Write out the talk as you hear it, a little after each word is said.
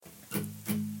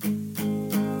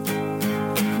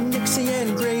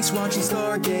Grace watching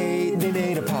Stargate. They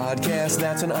made a podcast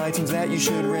that's on iTunes that you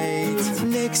should rate.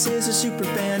 Nix is a super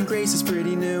fan, Grace is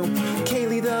pretty new.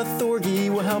 Kaylee the Thorgy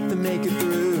will help them make it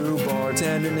through.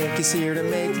 Bartender Nick is here to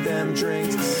make them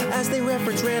drinks as they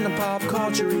reference random pop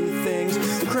culture-y things.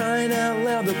 Crying out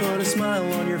loud, they'll put a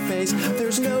smile on your face.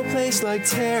 There's no place like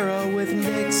Tara with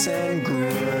Nix and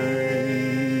Grace.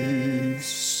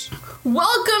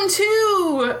 Welcome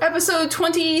to episode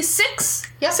 26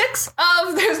 6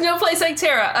 of There's No Place Like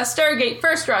Tara, a Stargate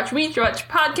First Watch, Watch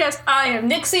podcast. I am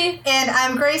Nixie. And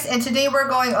I'm Grace, and today we're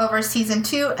going over Season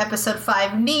 2, Episode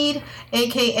 5, Need,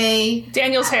 a.k.a.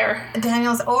 Daniel's hair.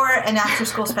 Daniel's or an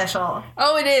after-school special.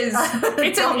 Oh, it is.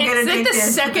 It's like the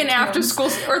second after-school,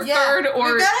 or third,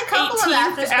 or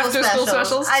 18th after-school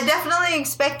specials. I definitely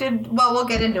expected, well, we'll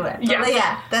get into it. But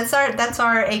yeah, that's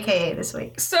our a.k.a. this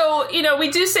week. So,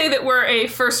 we do say that we're a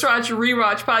First Watch,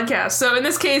 Rewatch podcast. So in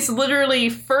this case, literally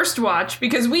First Watch,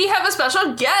 because we have a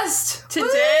special guest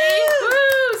today.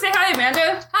 Woo! Say hi,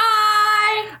 Amanda.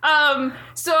 Hi!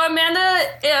 So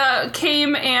Amanda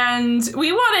came, and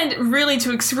we wanted really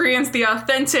to experience the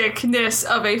authenticness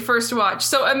of a First Watch.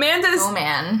 So Amanda's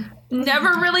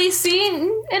never really seen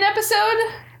an episode?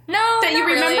 No, that you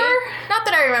remember? Really. Not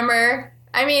that I remember.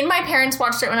 I mean, my parents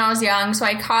watched it when I was young, so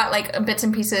I caught, bits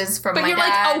and pieces from my dad.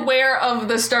 But you're, aware of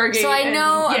the Stargate. So I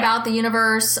know about the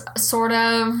universe, sort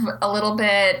of, a little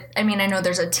bit. I mean, I know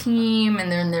there's a team, and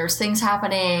then there's things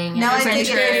happening. Now, I think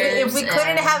if we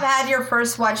couldn't have had your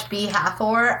First watch be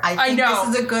Hathor, I think this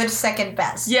is a good second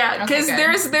best. Yeah, because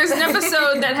there's an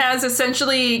episode that has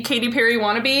essentially Katy Perry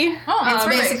wannabe. Oh, it's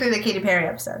basically the Katy Perry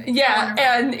episode. Yeah,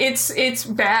 and it's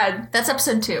bad. That's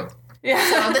episode 2. Yeah.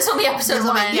 So this will be episode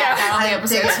 1. Yeah,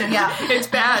 it's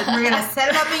bad. We're going to set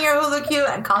it up in your Hulu queue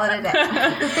and call it a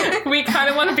day. We kind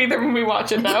of want to be there when we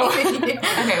watch it, though.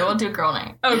 Okay, we'll do girl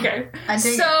night. Okay.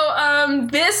 So,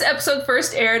 this episode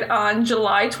first aired on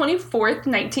July 24th,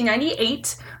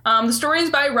 1998. The story is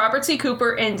by Robert C.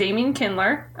 Cooper and Damien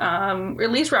Kindler.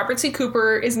 At least Robert C.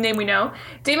 Cooper is the name we know.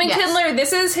 Damien Kindler,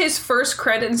 this is his first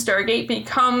credit in Stargate,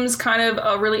 becomes kind of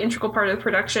a really integral part of the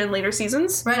production in later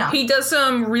seasons. Right on. He does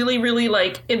some really, really,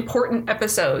 important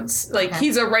episodes.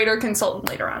 He's a writer consultant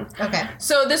later on. Okay.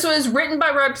 So this was written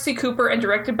by Robert C. Cooper and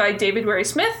directed by David Wary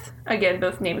Smith. Again,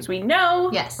 both names we know.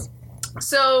 Yes.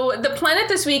 So the planet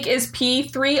this week is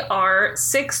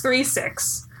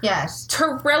P3R636. Yes.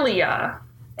 Terrelia.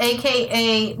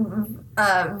 A.k.a.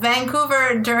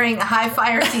 Vancouver during high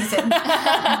fire season.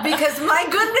 Because my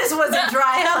goodness, was it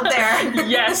dry out there.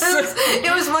 Yes.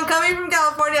 It was when coming from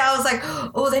California, I was like,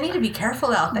 oh, they need to be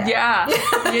careful out there. Yeah.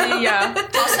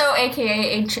 Also,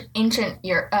 a.k.a. ancient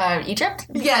Egypt?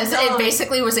 Yes. It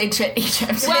basically was ancient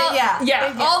Egypt. Well,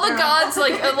 yeah. All the gods, a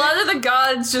lot of the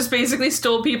gods just basically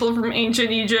stole people from ancient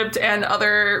Egypt and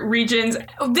other regions.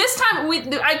 This time,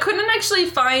 I couldn't actually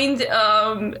find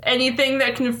anything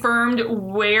that confirmed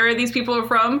where these people are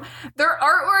from. Their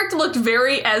artwork looked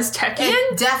very Aztecian.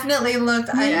 It definitely looked...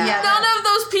 None of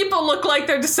those people look like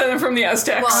they're descended from the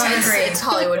Aztecs. Well, I agree. It's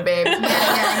Hollywood, babe. She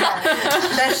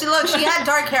had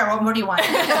dark hair. What more do you want?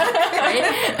 Right?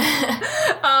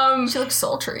 She looked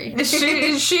sultry.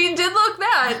 She did look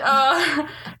that.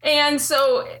 And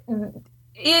so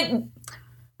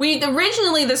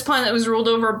originally this planet was ruled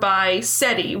over by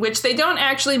SETI, which they don't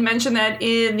actually mention that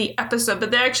in the episode, but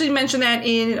they actually mention that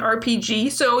in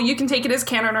RPG, so you can take it as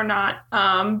canon or not.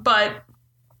 But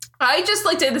I just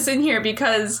like to add this in here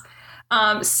because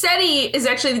SETI is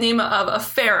actually the name of a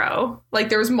pharaoh.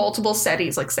 There's multiple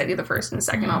SETIs, like SETI the first and the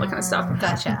second, all that kind of stuff.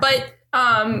 Gotcha. But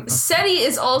SETI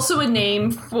is also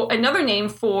another name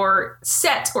for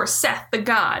Set or Seth, the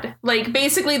god.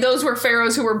 Basically those were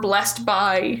pharaohs who were blessed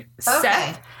by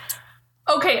Seth.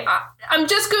 Okay, I'm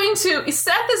just going to...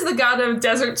 Seth is the god of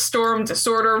desert storm,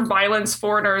 disorder, violence,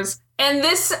 foreigners. And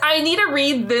I need to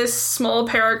read this small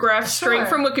paragraph straight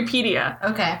from Wikipedia.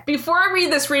 Okay. Before I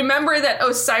read this, remember that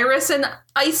Osiris and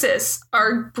Isis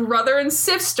are brother and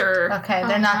sister. Okay,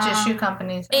 they're not just shoe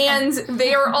companies. Okay. And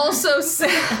they are also...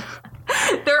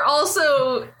 They're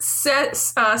also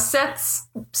Seth's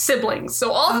siblings.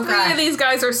 So all three of these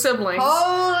guys are siblings.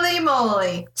 Holy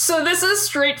moly. So this is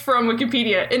straight from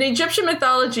Wikipedia. In Egyptian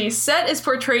mythology, Set is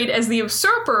portrayed as the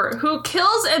usurper who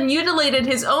kills and mutilated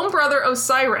his own brother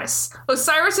Osiris.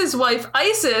 Osiris's wife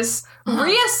Isis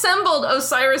reassembled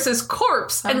Osiris's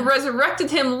corpse and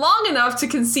resurrected him long enough to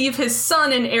conceive his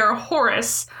son and heir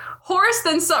Horus. Horus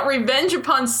then sought revenge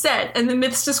upon Set, and the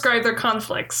myths describe their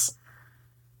conflicts.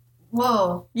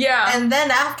 Whoa. Yeah. And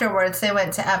then afterwards, they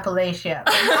went to Appalachia.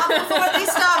 But not before they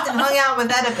stopped and hung out with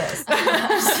Oedipus.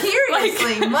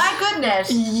 Seriously, my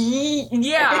goodness.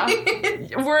 Yeah.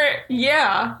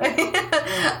 Yeah.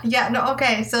 Yeah, no,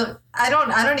 okay, so I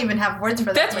don't even have words for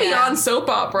that. That's beyond soap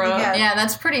opera. Yeah. Yeah,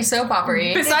 that's pretty soap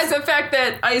opera-y. Besides the fact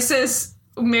that Isis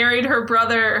married her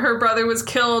brother was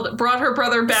killed, brought her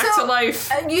brother back So, to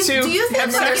life do you think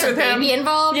have that sex there's with a him. Baby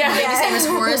involved. Yeah. The baby's name is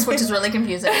Horace, which is really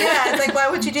confusing. Yeah, it's like, why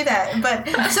would you do that? But,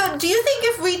 so, do you think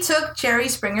if we took Jerry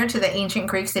Springer to the ancient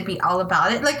Greeks, they'd be all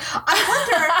about it? Like, I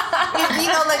wonder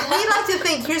if, like, we like to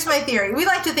think, here's my theory, we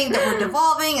like to think that we're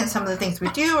devolving and some of the things we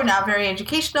do are not very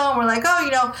educational, and we're like,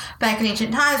 back in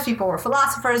ancient times, people were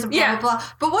philosophers and blah, blah, blah.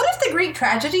 But what if the Greek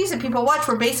tragedies that people watch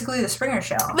were basically the Springer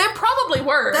Show? They probably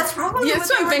were. That's probably Yeah, what that's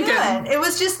they what I'm were thinking. doing. It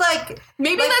was just like...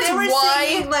 Maybe like that's they were why-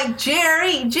 singing, like,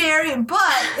 Jerry,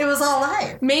 but it was all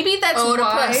live. Maybe that's why.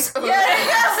 Oedipus.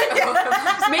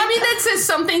 Maybe that says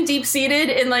something deep seated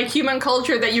in like human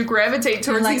culture that you gravitate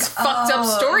towards Like, these fucked up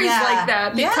oh, stories yeah. like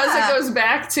that because Yeah. it goes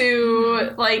back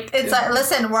to like It's like,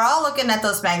 listen, we're all looking at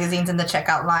those magazines in the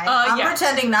checkout line. I'm yeah.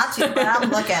 pretending not to, but I'm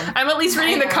looking. I'm at least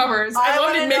reading the covers. I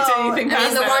won't wanna admit to know. anything I mean,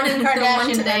 past the that. one in The one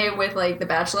Kardashian today with like The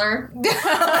Bachelor.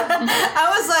 I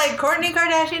was like, Kourtney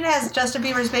Kardashian has Justin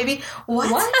Bieber's baby. What?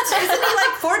 Isn't he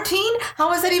like 14?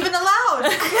 How is that even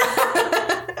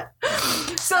allowed?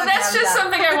 So Okay, that's I'm just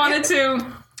done. something I wanted to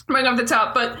bring up the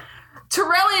top. But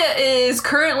Terralia is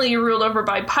currently ruled over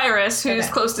by Pyrrhus, who's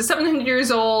Okay. close to 700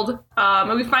 years old.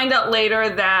 And we find out later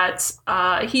that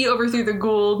he overthrew the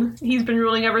Gould. He's been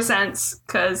ruling ever since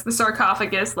because the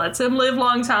sarcophagus lets him live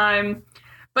long time.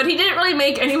 But he didn't really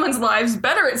make anyone's lives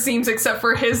better, it seems, except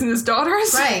for his and his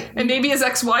daughters. Right. And maybe his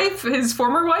ex-wife, his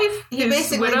former wife. He his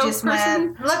basically widow just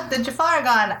person. went, look, the Jafar are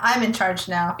gone. I'm in charge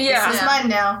now. Yeah. This is Yeah. mine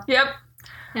now. Yep.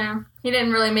 Yeah. He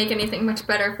didn't really make anything much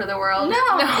better for the world.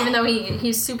 No. Even though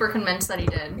he's super convinced that he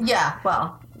did. Yeah,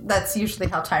 well, that's usually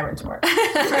how tyrants work.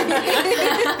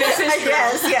 This is I true.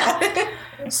 guess, yeah.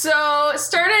 So,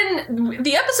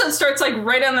 the episode starts like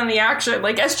right on the action.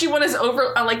 Like SG-1 is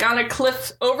on a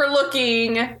cliff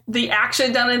overlooking the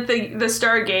action down at the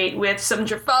Stargate with some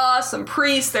Jaffa, some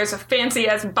priests. There's a fancy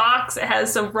ass box. It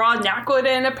has some raw Naquid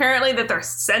in apparently that they're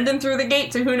sending through the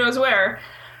gate to who knows where.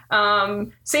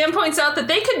 Sam points out that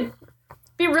they could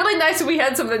be really nice if we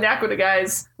had some of the Naquita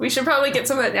guys. We should probably get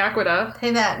some of that Naquita.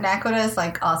 Hey, that Naquita is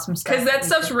like awesome stuff. Because that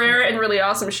stuff's rare and really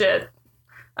awesome shit.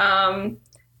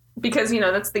 Because,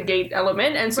 that's the gate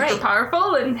element and super Right.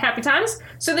 powerful and happy times.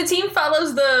 So the team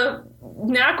follows the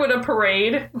Naquita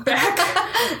parade back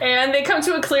and they come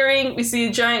to a clearing. We see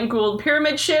a giant Gould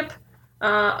pyramid ship.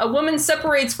 A woman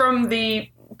separates from the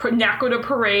Naquita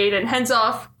parade and heads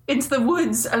off into the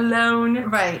woods alone.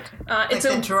 Right. It's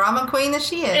Like the drama queen that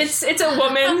she is. It's a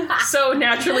woman, so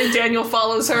naturally Daniel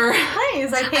follows her. Right,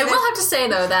 he's like, hey, I will have to say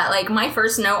though that like my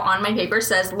first note on my paper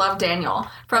says love Daniel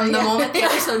from the yeah. moment the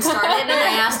episode started and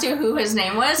I asked you who his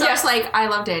name was. I was like, I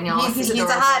love Daniel. He's a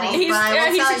adorable. hottie. He's But I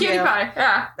will a tell cutie you, pie.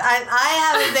 Yeah.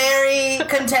 I have a very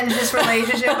contentious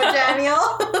relationship with Daniel.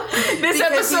 This Because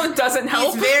episode doesn't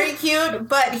help. He's very cute,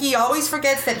 but he always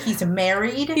forgets that he's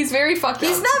married. He's very fucked up.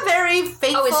 He's not very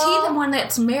faithful. Oh, is he the one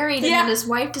that's married and Yeah. then his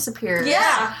wife disappeared?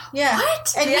 Yeah. Yeah.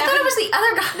 What? And I thought it was the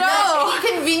other guy. No,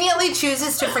 he conveniently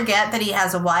chooses to forget that he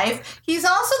has a wife. He's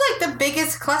also like the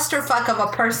biggest clusterfuck of a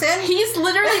person. He's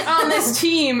literally on this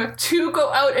team to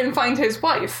go out and find his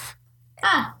wife.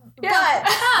 Ah. But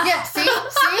yeah, see,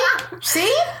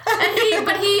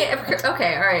 But he.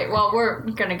 Okay, all right. Well, we're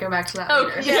gonna go back to that Oh,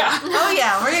 later. yeah. Oh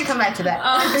yeah, we're gonna come back to that.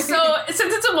 So,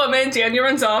 since it's a woman, Daniel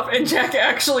runs off, and Jack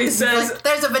actually says, Like,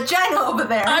 there's a vagina over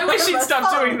there. I wish he'd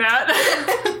stop doing that.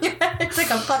 It's like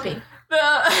a puppy.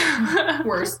 The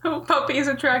Worse. puppy is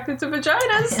attracted to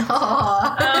vaginas.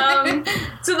 Aww.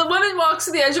 So the woman walks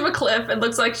to the edge of a cliff and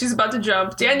looks like she's about to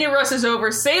jump. Daniel rushes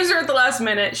over, saves her at the last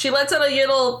minute. She lets out a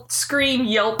little scream,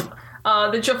 yelp.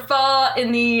 The Jaffa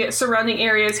in the surrounding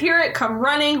areas hear it, come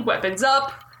running, weapons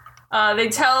up. They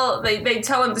tell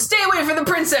him to stay away from the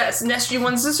princess. And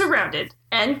SG-1's is surrounded.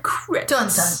 And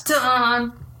credits. Dun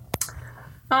dun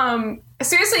dun.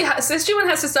 Seriously, SG-1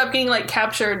 has to stop getting like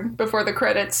captured before the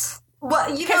credits. Well,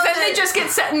 you know Because then that- they just get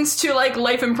sentenced to like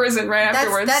life in prison right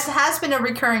afterwards. That has been a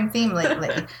recurring theme lately.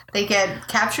 They get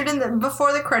captured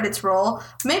before the credits roll.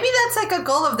 Maybe that's like a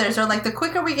goal of theirs, or like the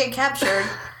quicker we get captured,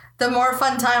 the more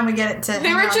fun time we get to. They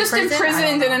hang were out just in prison. imprisoned I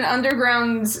in don't an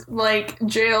underground like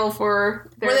jail for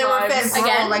their where they were fed lives. gruel,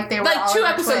 Again? like they were Like all 2 in a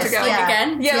episodes twist. ago. Yeah.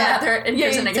 Again? Yeah. They're in Yeah,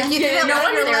 prison so again. you didn't No learn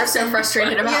wonder your they were lesson. so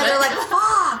frustrated about Yeah, it. they're like,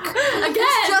 fuck! Again.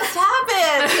 This just happened!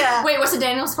 is, yeah. Wait, was it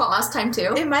Daniel's fault last time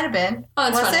too? It might have been. Oh,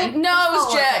 that's was funny. it? No, it was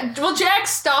Oh, Jack. Well, Jack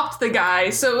stopped the guy,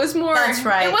 so it was more. That's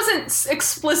right. It wasn't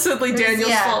explicitly Daniel's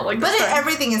Yeah, fault. Like, but this time.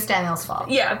 everything is Daniel's fault.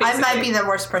 Yeah, I might basically. be the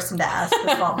worst person to ask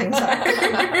what fault things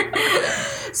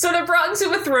are. So they're brought into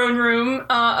a throne room.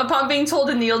 Upon being told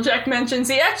to kneel, Jack mentions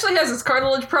he actually has his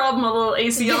cartilage problem, a little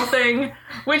ACL thing,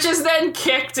 which is then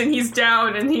kicked and he's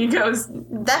down, and he goes,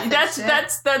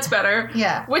 "That's better."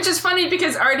 Yeah. Which is funny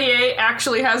because RDA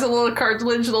actually has a little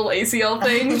cartilage, little ACL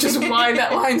thing, which is why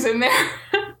that line's in there.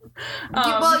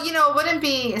 Well, it wouldn't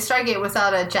be Stargate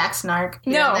without a Jack Snark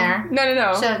here No, and there.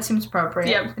 no. So it seems appropriate.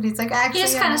 Yep. But he's like, actually,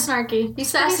 He's kind of snarky. He's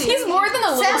sassy. He's more than a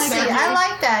little sassy. sassy. I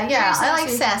like that. Yeah, Very I like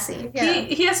sassy. sassy. Yeah.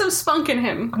 He has some spunk in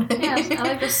him. Yes, I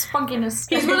like the spunkiness.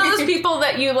 He's one of those people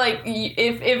that you like.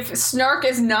 If snark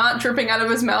is not dripping out of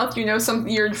his mouth, you know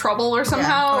you're in trouble or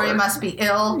somehow. Or he must be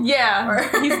ill. Yeah,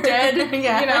 Or- he's dead.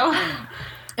 Yeah. You know.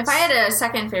 If I had a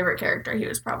second favorite character, he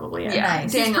was probably it. Yeah, Nice.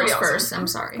 he's Daniel's pretty awesome. first. I'm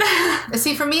sorry.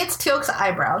 See, for me, it's Teal'c's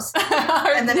eyebrows,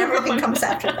 and then everything comes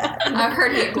after that. I've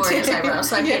heard he had glorious eyebrows,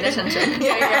 so I paid attention.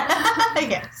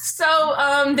 Yeah.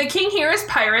 So, the king here is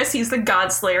Pyrrhus. He's the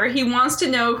Godslayer. He wants to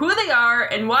know who they are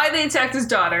and why they attacked his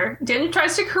daughter. Daniel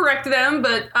tries to correct them,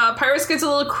 but Pyrrhus gets a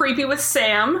little creepy with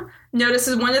Sam.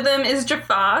 Notices one of them is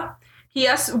Jaffa. He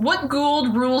asks what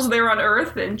Gould rules there on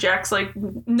Earth, and Jack's like,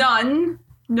 none.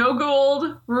 No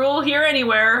Gould rule here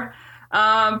anywhere.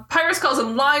 Pyrrhus calls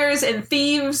them liars and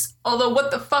thieves, although what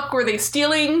the fuck were they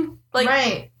stealing? Like,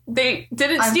 Right. they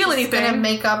didn't I'm steal just anything. gonna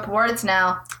make up words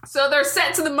now. So they're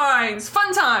sent to the mines.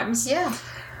 Fun times. Yeah.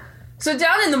 So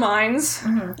down in the mines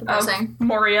Depressing. of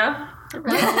Moria,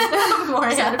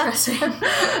 More, So yeah. depressing.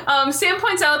 Sam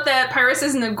points out that Pyrrhus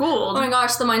isn't a Gould. Oh my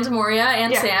gosh, the Mines of Moria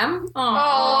and Yeah. Sam.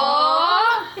 Aww.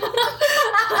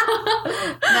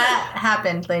 That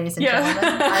happened, ladies and Yeah.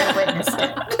 gentlemen. I witnessed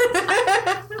it.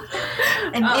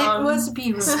 And it was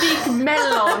beautiful. Speak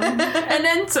melon and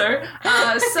enter.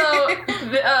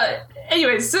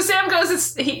 Anyways, so Sam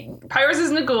goes, Pyrrhus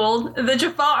isn't a Gould. The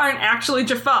Jaffa aren't actually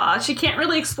Jaffa. She can't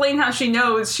really explain how she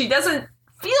knows. She doesn't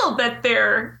feel that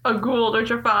they're a Gould or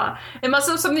Jaffa. It must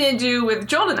have something to do with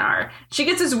Jolinar. She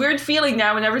gets this weird feeling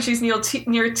now whenever she's near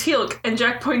Teal'c, and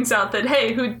Jack points out that,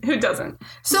 hey, who doesn't?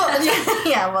 So,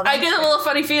 yeah, well, I get a little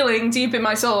funny feeling deep in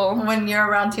my soul. when you're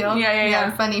around Teal. Yeah.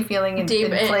 Funny feeling in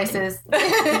Deep in- places.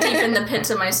 Deep in the pits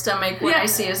of my stomach when I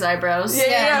see his eyebrows.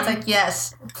 Yeah. It's like,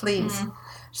 yes, please.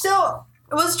 So,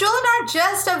 was Jolinar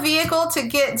just a vehicle to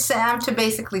get Sam to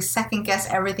basically second guess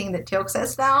everything that Teal'c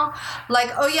says now? Like,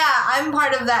 oh yeah, I'm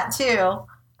part of that too.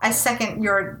 I second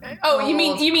your. Oh, you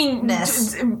mean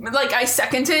boldness. like I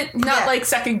second it, not Yeah. like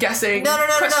second guessing. No.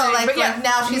 questioning, Like, but yeah. like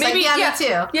now she's Maybe, like, yeah, me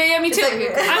too. Yeah, me It's too.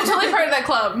 like- I'm totally part of that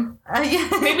club. Yeah.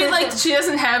 Maybe like she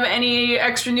doesn't have any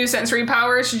extra new sensory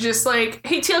powers. She's just like,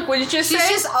 hey Teal'c, what did you just She's say?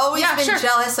 just always Yeah, been sure.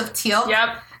 jealous of Teal'c.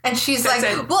 Yep. And she's That's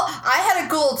like, it. well, I had a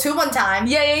goal too one time.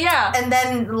 Yeah. And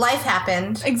then life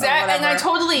happened. or Exactly. And I whatever.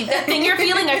 totally, that thing you're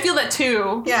feeling, I feel that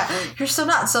too. Yeah, you're so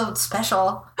not so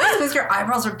special. It's because your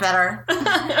eyebrows are better.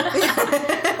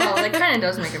 Well, it kind of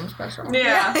does make him special.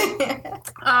 Yeah.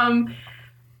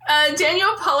 Daniel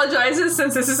apologizes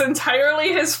since this is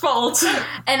entirely his fault.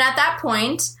 And at that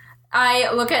point,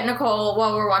 I look at Nicole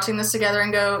while we're watching this together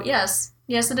and go, yes,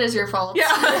 it is your fault. Yeah.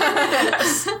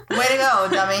 Way to go,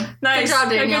 dummy. Nice. Good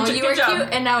job, Yeah, Daniel. good You were job. cute,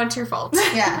 and now it's your fault.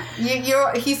 Yeah,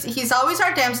 he's always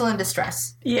our damsel in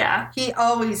distress. Yeah. He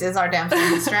always is our damsel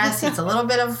in distress. He's a little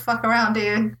bit of a fuck around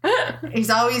dude. He's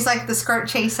always like the skirt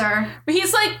chaser. But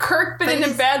he's like Kirk, but in a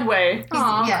he's- bad way.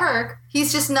 Aw, yeah. Kirk.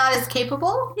 He's just not as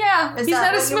capable. Yeah. Is He's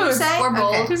that not as what you were smooth. saying? Or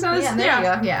bold. Okay. He's not as- yeah, there yeah.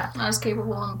 you go. Yeah. Not as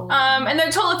capable and bold. And they're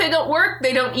told if they don't work,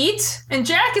 they don't eat. And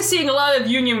Jack is seeing a lot of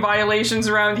union violations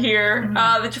around here.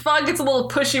 The Jaffa gets a little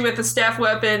pushy with the staff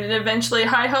weapon, and eventually,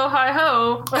 hi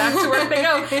ho, back to work they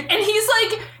go. And he's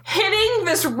like hitting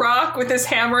this rock with his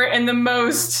hammer in the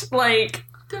most like,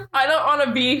 I don't want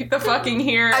to be the fucking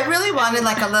here. I really wanted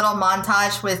like a little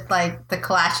montage with like the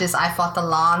clashes. I fought the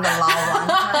law one.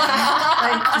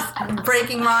 Like just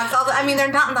breaking rocks. Although, I mean, they're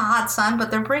not in the hot sun,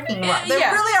 but they're breaking rocks. They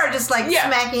Yeah. really are just like Yeah.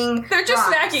 smacking. They're just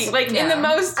rocks. smacking, like in Yeah. the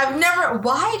most.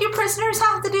 Why do prisoners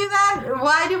have to do that?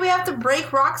 Why do we have to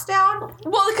break rocks down?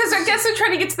 Well, because I guess they're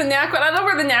trying to get to the Naquadah. I don't know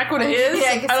where the Naquadah is. Yeah,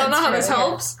 I guess don't know that's how this true, yeah.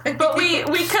 helps. But we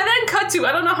could then cut to,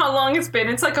 I don't know how long it's been.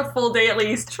 It's like a full day at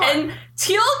least. Sure. And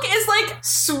Teal'c is like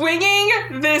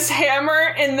swinging this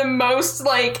hammer in the most,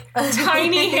 like,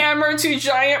 tiny hammer to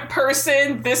giant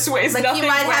person, this way is Like, nothing he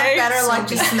might way. have better luck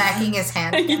just smacking his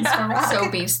hand against a rock. So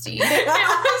beastie. It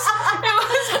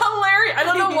was hilarious. I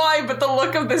don't know why, but the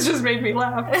look of this just made me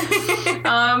laugh.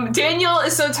 Daniel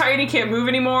is so tired he can't move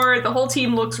anymore. The whole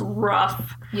team looks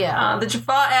rough. Yeah. The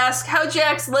Jaffa asks how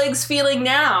Jack's legs feeling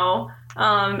now.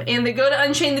 And they go to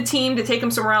unchain the team to take him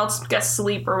somewhere else, guess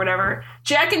sleep or whatever.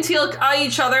 Jack and Teal'c eye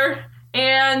each other,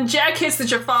 and Jack hits the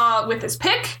Jaffa with his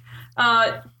pick.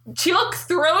 Teal'c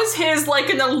throws his like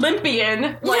an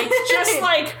Olympian, like just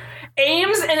like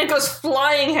aims, and it goes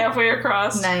flying halfway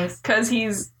across. Nice. Because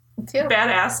he's Teal'c.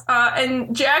 badass.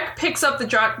 And Jack picks up the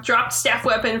dropped staff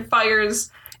weapon, fires.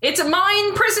 It's a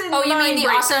mine prison. Oh, you mine mean the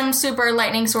break. awesome super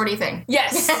lightning swordy thing?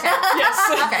 Yes.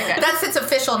 Yes. Okay, good. That's its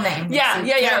official name. Yeah, So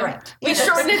yeah, get yeah. it right. We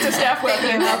shortened it to staff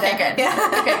weapon. Okay, good. Yeah.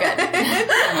 Okay,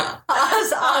 good.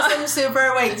 Awesome,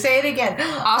 super. Wait, say it again.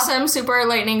 Awesome super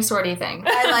lightning swordy thing.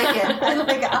 I like it. I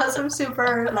like it. Awesome,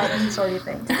 super, lightning, sorty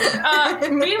thing.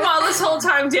 Meanwhile, this whole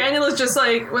time, Daniel is just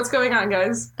like, what's going on,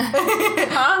 guys?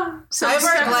 Huh? So I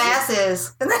wear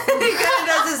glasses. And then he kind of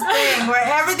does his thing where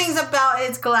everything's about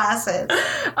his glasses.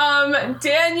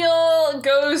 Daniel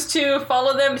goes to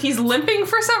follow them. He's limping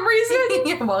for some reason.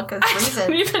 Yeah, well, because I don't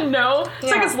reason. even know. It's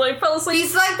like Yeah. his leg fell asleep.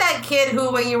 He's like that kid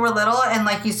who, when you were little and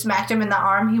like you smacked him in the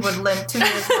arm, he would limp to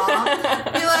his mom.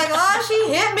 Be like, "Oh,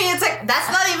 she hit me." It's like that's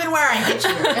not even where I hit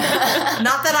you.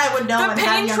 Not that I would know. The and have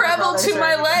pain younger traveled brothers to or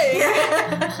my anything.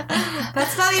 leg.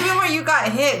 That's not even where you got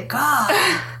hit.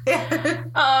 God.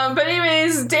 But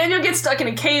anyways, Daniel gets stuck in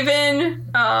a cave-in,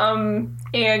 and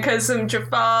because some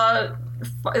Jaffa,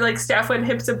 like, staff when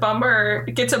hits a bummer,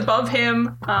 gets above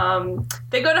him,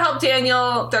 they go to help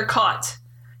Daniel. They're caught.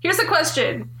 Here's the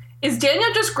question. Is Daniel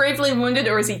just gravely wounded,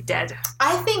 or is he dead?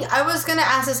 I think I was gonna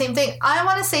ask the same thing. I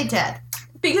want to say dead.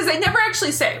 Because they never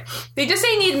actually say. They just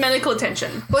say he need medical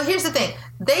attention. Well, here's the thing.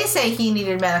 They say he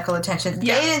needed medical attention.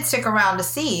 Yeah. They didn't stick around to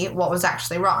see what was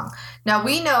actually wrong. Now,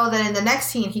 we know that in the next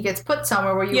scene, he gets put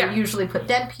somewhere where you Yeah. would usually put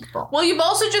dead people. Well, you've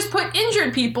also just put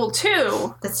injured people,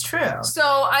 too. That's true. So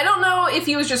I don't know if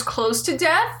he was just close to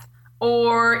death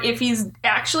or if he's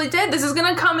actually dead. This is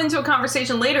going to come into a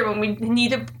conversation later when we need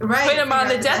to Right. put him on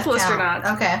the figure out death list or count.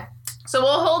 not. Okay. So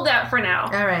we'll hold that for now.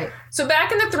 All right. So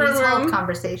back in the throne Please hold room,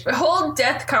 conversation. whole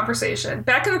death conversation.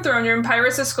 Back in the throne room,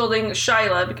 Pyrrhus is scolding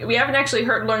Shyla. We haven't actually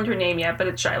learned her name yet, but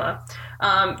it's Shyla.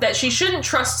 That she shouldn't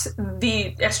trust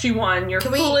the SG-1. You're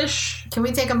Can we- foolish. Can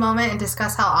we take a moment and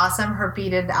discuss how awesome her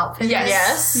beaded outfit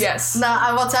Yes. is? Yes. Yes. No,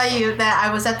 I will tell you that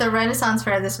I was at the Renaissance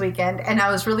Fair this weekend, and I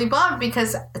was really bummed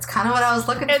because it's kind of what I was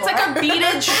looking It's for. like a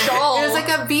beaded shawl. It was like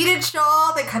a beaded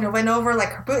shawl that kind of went over like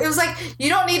her boot. It was like you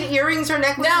don't need earrings or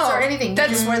necklaces No, or anything. You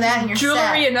that's just wear that and you're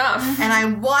jewelry set. enough. And I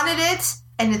wanted it,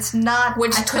 and it's not.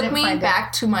 Which I took couldn't me find it.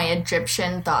 back to my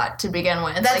Egyptian thought to begin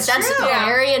with. That's like, that's true. Yeah.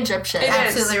 very Egyptian. It is.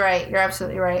 Absolutely right. You're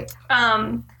absolutely right.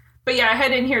 But yeah, I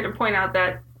had in here to point out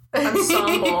that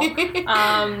ensemble.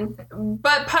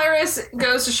 But Pyrrhus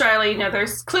goes to Shyla. You know, they're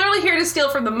clearly here to steal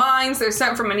from the mines. They're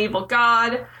sent from an evil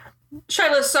god.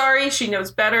 Shyla's sorry. She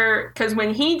knows better because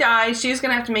when he dies, she's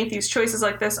going to have to make these choices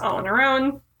like this all on her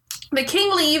own. The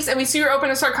king leaves, and we see her open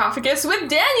a sarcophagus with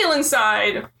Daniel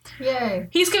inside. Yay.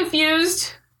 He's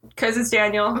confused because it's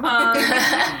Daniel.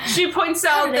 She points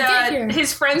How out did I get here? that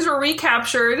his friends were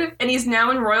recaptured, and he's now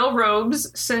in royal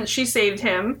robes since she saved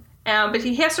him. But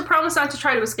he has to promise not to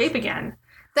try to escape again.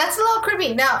 That's a little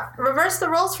creepy. Now, reverse the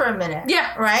roles for a minute.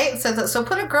 Yeah. Right? So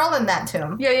put a girl in that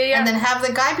tomb. Yeah, yeah, yeah. And then have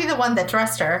the guy be the one that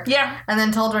dressed her. Yeah. And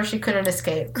then told her she couldn't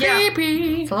escape. Yeah.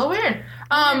 Creepy. It's a little weird.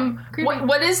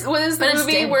 What is the But it's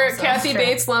movie Daniel, where so Kathy true.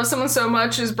 Bates loves someone so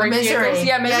much is breaking Misery. ankles?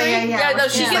 Yeah, Misery. Yeah. No,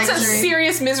 she Yeah. gets a Misery.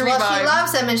 serious misery Well, vibe. she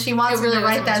loves him and she wants It really him to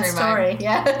was write a that misery story. vibe.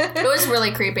 Yeah. It was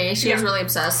really creepy. She was Yeah. really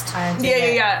obsessed.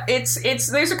 Yeah. It's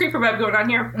there's a creeper vibe going on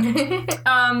here.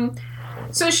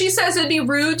 So she says it'd be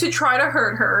rude to try to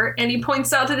hurt her, and he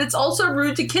points out that it's also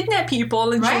rude to kidnap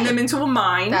people and chain Right. them into a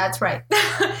mine. That's right.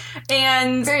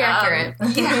 And Very accurate.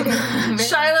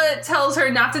 Shyla tells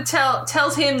him not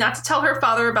to tell her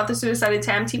father about the suicide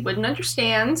attempt. He wouldn't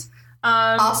understand.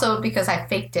 Also because I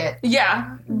faked it.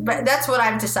 Yeah, But that's what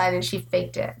I've decided. She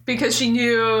faked it. because she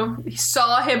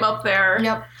saw him up there.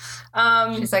 Yep.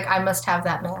 She's like, I must have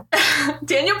that man.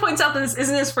 Daniel points out that this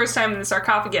isn't his first time in the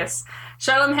sarcophagus.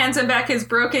 Shyla hands him back his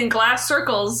broken glass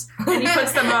circles, and he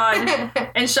puts them on,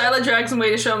 and Shyla drags him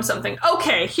away to show him something.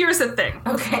 Okay, here's the thing.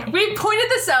 Okay. We pointed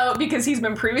this out because he's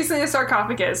been previously in a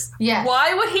sarcophagus. Yes.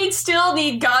 Why would he still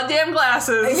need goddamn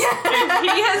glasses if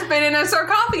he has been in a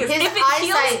sarcophagus? His if it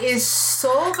eyesight is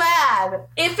so bad.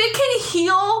 if it can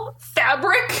heal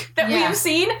fabric that we Yeah. have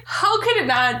seen, how could it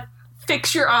not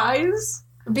fix your eyes?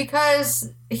 Because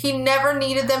he never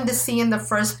needed them to see in the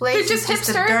first place. He's just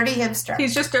hipster. a dirty hipster.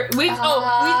 He's just we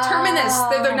terminus.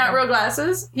 They're not real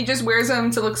glasses. He just wears them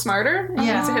to look smarter.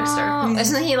 Yeah. He's a hipster.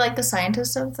 Isn't he like the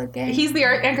scientist of the game? He's the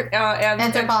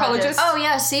anthropologist. Oh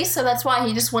yeah, see, so that's why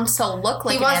he just wants to look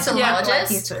like he an wants to look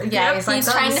anthropologist. like Yep, he's like,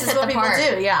 trying this to is fit what the people part.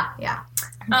 do. Yeah.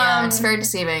 Yeah, it's very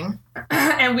deceiving.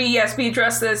 And we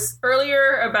addressed this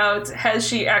earlier about has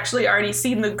she actually already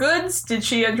seen the goods? Did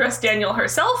she undress Daniel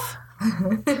herself?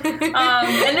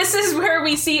 And this is where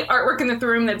we see artwork in the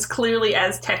room that's clearly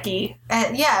Aztec-y.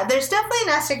 There's definitely an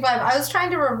Aztec vibe. I was trying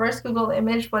to reverse Google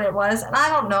image what it was, and I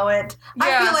don't know it. Yeah.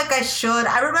 I feel like I should.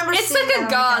 I remember It's seeing like it a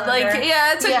on god. the Like,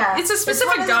 calendar. it's a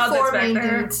specific one of the god that's four back main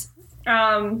there. dudes.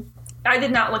 I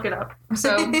did not look it up,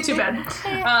 so too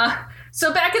bad.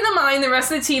 So back in the mine, the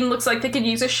rest of the team looks like they could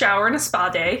use a shower and a spa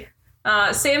day.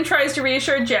 Sam tries to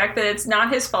reassure Jack that it's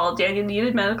not his fault. Daniel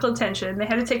needed medical attention. They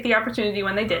had to take the opportunity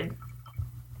when they did.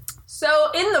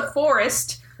 So in the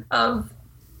forest of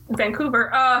Vancouver,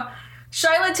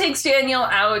 Shyla takes Daniel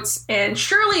out, and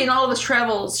surely in all of his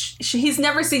travels, he's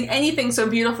never seen anything so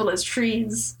beautiful as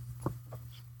trees.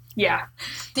 Yeah.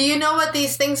 Do you know what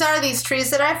these things are? These trees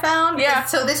that I found? Yeah.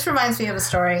 So this reminds me of a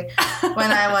story.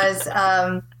 When I was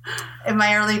in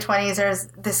my early 20s, there's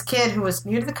this kid who was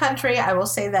new to the country. I will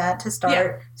say that to start.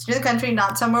 Yeah. He's new to the country,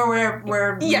 not somewhere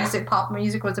where Yeah. pop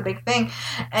music was a big thing.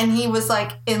 And he was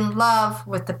like in love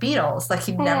with the Beatles. Like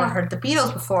he'd never heard the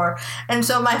Beatles before. And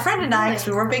so my friend and I, because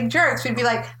we were big jerks, we'd be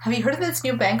like, have you heard of this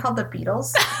new band called the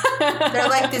Beatles? They're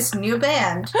like this new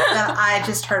band that I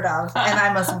just heard of. And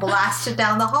I must blast it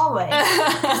down the hallway.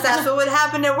 Because that's what would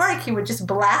happen at work. He would just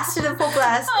blast it in full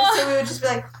blast. And so we would just be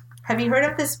like, have you heard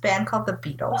of this band called the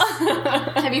Beatles?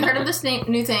 Have you heard of this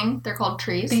new thing? They're called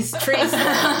trees. These trees,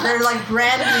 they're like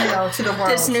brand new to the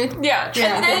world. This new Yeah.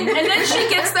 And then she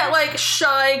gets that like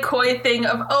shy, coy thing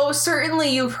of, oh, certainly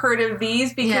you've heard of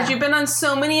these because Yeah. you've been on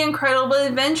so many incredible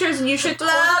adventures and you should blah,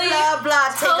 totally blah, blah.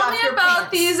 Take tell off me your about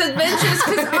pants. these adventures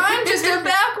because I'm just a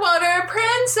backwater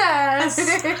princess.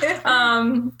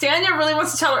 Daniel really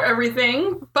wants to tell her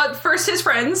everything, but first his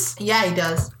friends. Yeah, he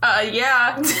does.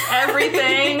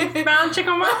 Everything. Bound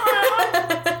chicken.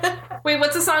 Wait,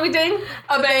 what's the song we ding?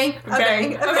 A bang, a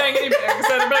bang, a bangity bang,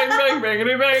 said a bang, bang,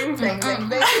 bangity bang. Bang, bang,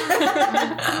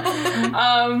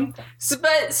 bang.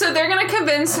 So they're gonna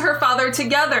convince her father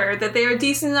together that they are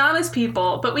decent and honest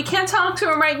people, but we can't talk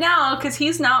to him right now because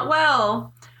he's not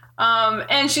well.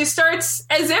 And she starts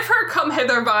as if her come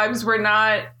hither vibes were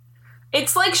not.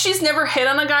 It's like she's never hit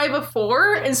on a guy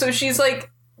before, and so she's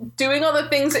like doing all the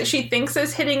things that she thinks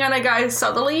is hitting on a guy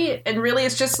subtly, and really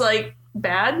it's just like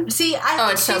bad. See, I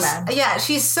think it's so she's bad. Yeah,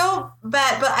 she's so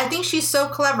bad, but I think she's so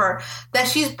clever that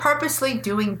she's purposely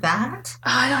doing that.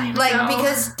 I don't even Like, know.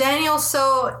 because Daniel's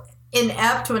so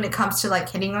inept when it comes to like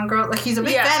hitting on girls. Like, he's a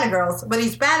big Yeah. fan of girls, but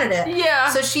he's bad at it. Yeah.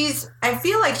 So I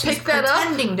feel like she's Pick that up.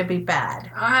 pretending to be bad.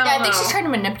 Yeah, I think she's trying to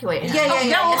manipulate him. Yeah, yeah,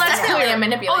 yeah. well, yeah. that's definitely clear. a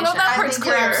manipulation. Oh, no, that I part's think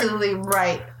clear. you're absolutely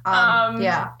right.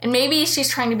 Yeah. And maybe she's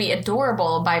trying to be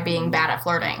adorable by being bad at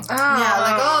flirting. Yeah,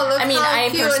 like, oh, look I mean, how I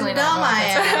cute personally and don't dumb know I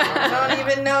if am. I don't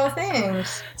even know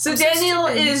things. So Daniel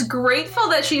is grateful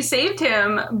that she saved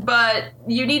him, but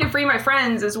you need to free my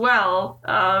friends as well.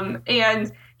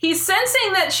 And he's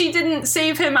sensing that she didn't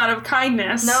save him out of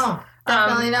kindness. No,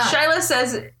 definitely not. Shyla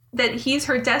says that he's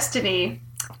her destiny.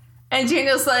 And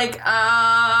Daniel's like, come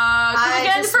I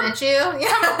again just for met you.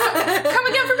 come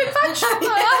again for Big Fudge.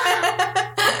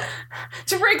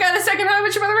 To break out a second How I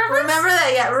Met Your Mother reference. Remember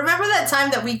that? Yeah. Remember that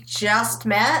time that we just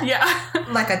met? Yeah.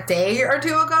 Like a day or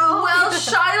two ago? Well,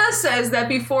 Shyla says that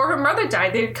before her mother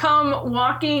died, they'd come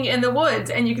walking in the woods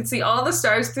and you could see all the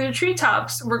stars through the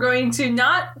treetops. We're going to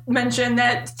not mention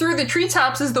that through the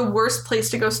treetops is the worst place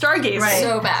to go stargazing. Right.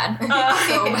 So bad.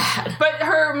 So bad. But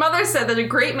her mother said that a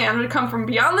great man would come from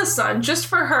beyond the sun just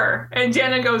for her. And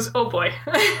Jana goes, oh boy.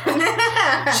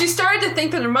 She started to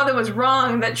think that her mother was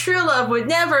wrong, that true love would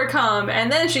never come.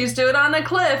 And then she stood on a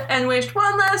cliff and wished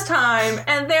one last time.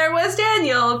 And there was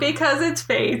Daniel, because it's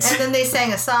fate. And then they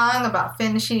sang a song about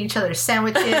finishing each other's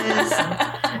sandwiches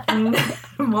and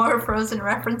more Frozen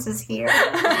references here.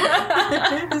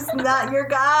 This is not your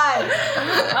guy.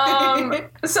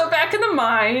 So back in the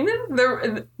mine,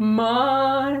 the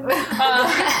mine.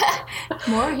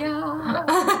 Moria.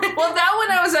 Well, that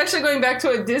one I was actually going back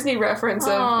to a Disney reference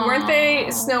of, weren't they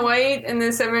Snow White and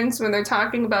the Sevens when they're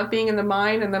talking about being in the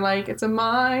mine and they're like, it's a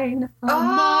mine, a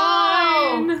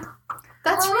mine.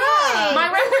 That's right. My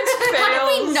reference How did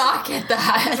we fails. not get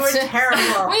that? We're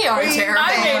terrible. We are terrible.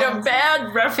 I made a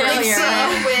bad reference. Failure.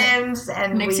 Nixie wins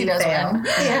and Nixie we does fail. win.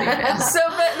 Yeah. So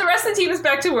the rest of the team is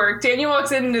back to work. Daniel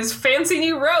walks in his fancy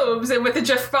new robes and with a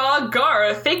Jafar Gar,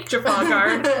 a fake Jafar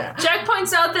Gar. Jack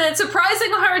points out that it's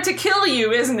surprisingly hard to kill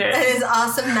you, isn't And it? his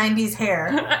awesome 90s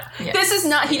hair. This is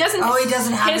not. He doesn't. Oh, he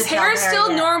doesn't have his the hair is short still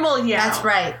yet. normal. Yeah, That's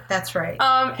right. That's right.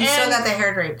 and He's still got the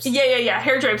hair drapes. Yeah,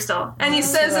 hair drape still. And he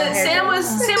says that hair Sam drape.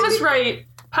 was right.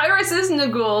 Pyrrhus isn't a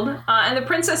Gould, and the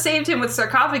princess saved him with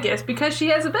sarcophagus because she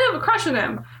has a bit of a crush on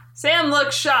him. Sam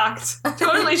looks shocked,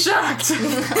 totally shocked.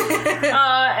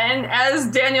 And as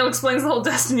Daniel explains the whole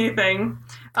Destiny thing,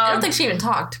 I don't think she even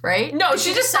talked, right? no,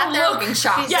 she just sat there look- looking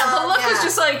shocked. Yeah, the look was Yeah.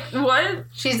 just like, what?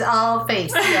 She's all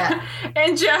face. Yeah.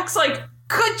 And Jack's like,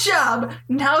 good job.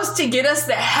 Now's to get us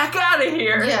the heck out of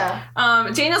here. Yeah.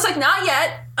 Daniel's like, not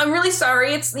yet. I'm really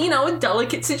sorry. It's, a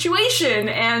delicate situation.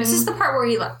 And Is this the part where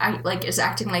he is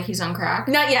acting like he's on crack?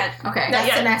 not yet. Okay. Not That's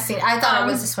yet. the next scene. I thought it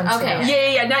was this one too.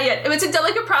 okay. Yeah, not yet. It's a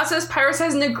delicate process. Pyrrhus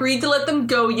hasn't agreed to let them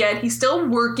go yet. He's still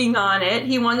working on it.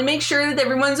 He wanted to make sure that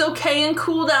everyone's okay and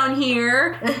cool down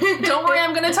here. Don't worry,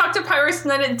 I'm going to talk to Pyrrhus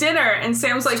tonight at dinner. And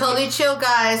Sam's like, Totally chill,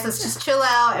 guys. Let's just chill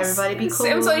out. Everybody be cool.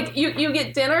 Sam's like, you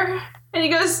get dinner? And he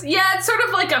goes, yeah, it's sort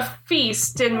of like a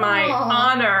feast in my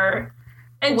honor.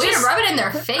 And Way just, to rub it in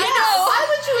their face. Why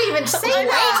would you even say Way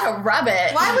that? to rub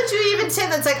it. Why would you even say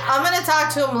that? It's like, I'm going to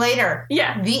talk to him later.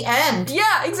 Yeah. The end.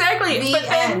 Yeah, exactly. The but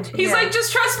then end, he's yeah. like,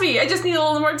 just trust me. I just need a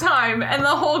little more time. And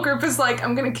the whole group is like,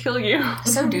 I'm going to kill you.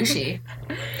 So douchey.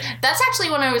 That's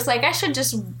actually when I was like, I should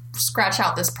just scratch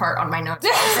out this part on my notes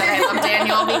that I love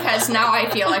Daniel because now I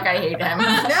feel like I hate him.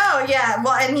 No, yeah.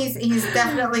 Well, and he's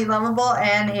definitely lovable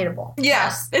and hateable.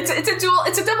 Yes. It's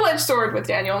a double-edged sword with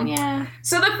Daniel. Yeah.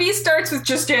 So the feast starts with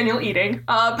just Daniel eating.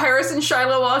 Pyrrhus and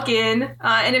Shiloh walk in,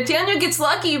 and if Daniel gets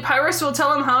lucky, Pyrrhus will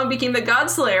tell him how he became the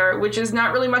Godslayer, which is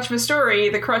not really much of a story.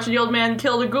 The crotchety old man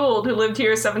killed a Gould who lived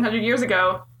here 700 years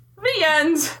ago. The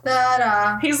end.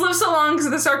 Ta-da. He's lived so long because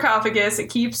of the sarcophagus.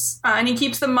 It keeps, and he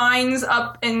keeps the mines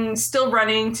up and still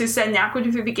running to send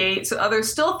Naquadah through the gate, so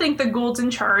others still think the Gould's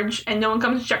in charge, and no one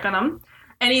comes to check on him.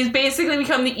 And he's basically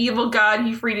become the evil god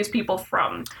he freed his people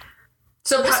from.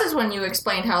 So this is when you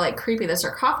explained how creepy the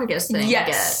sarcophagus thing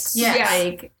Yes. gets.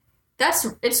 Yes.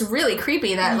 It's really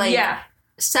creepy that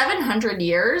 700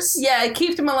 years. Yeah, it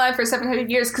keeps him alive for 700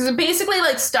 years because it basically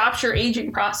stops your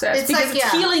aging process It's because like,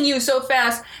 it's yeah. healing you so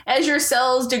fast. As your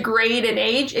cells degrade and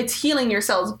age, it's healing your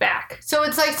cells back. So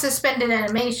it's like suspended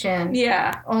animation,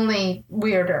 Yeah, only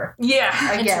weirder. yeah,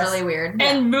 I It's guess. really weird.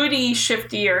 and moody,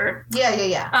 shiftier.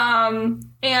 Yeah.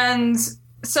 And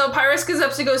so Pyrrhus goes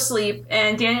up to go sleep,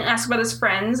 and Daniel asks about his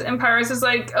friends, and Pyrrhus is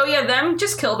like, "Oh yeah, them,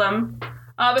 just kill them."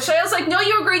 But Shiloh's like, "No,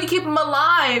 you agreed to keep them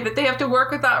alive. That they have to work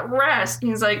without rest."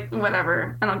 And he's like,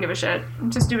 "Whatever, I don't give a shit.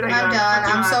 Just do what I I'm want. done. What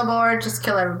you I'm want." so bored. Just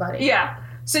kill everybody. Yeah.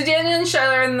 So Daniel and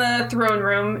Shiloh are in the throne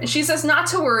room. She says not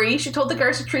to worry. She told the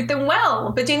guards to treat them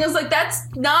well. But Daniel's like, that's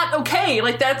not okay.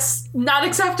 That's not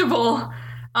acceptable.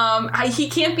 He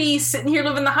can't be sitting here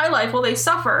living the high life while they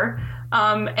suffer.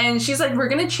 And she's like, we're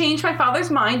going to change my father's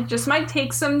mind. Just might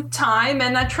take some time.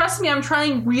 And trust me, I'm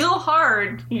trying real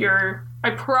hard here. I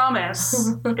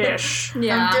promise. Ish.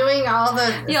 Yeah. I'm doing all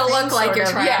the. You'll things, look like sort you're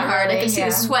of. trying Yeah. hard. I can see Yeah.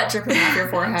 the sweat dripping off your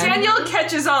forehead. Daniel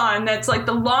catches on. That's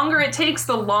the longer it takes,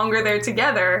 the longer they're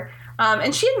together.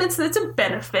 And she admits that it's a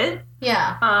benefit.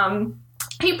 Yeah.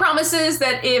 He promises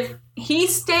that if he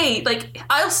stayed,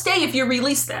 I'll stay if you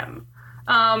release them.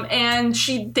 And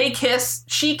they kiss.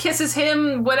 She kisses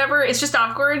him. Whatever. It's just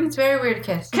awkward. It's a very weird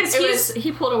kiss. Because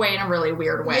He pulled away in a really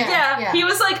weird way. yeah, he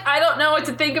was like, I don't know what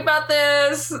to think about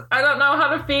this. I don't know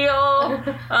how to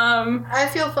feel. I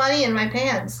feel funny in my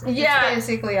pants. Yeah. That's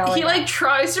basically all. He I got.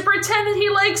 tries to pretend that he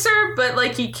likes her,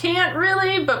 but he can't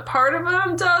really. But part of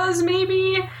him does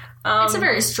maybe. It's a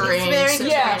very strange very-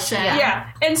 situation. Yeah.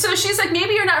 And so she's like,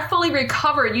 maybe you're not fully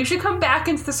recovered. You should come back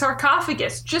into the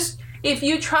sarcophagus. Just if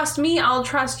you trust me, I'll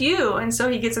trust you. And so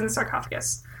he gets in the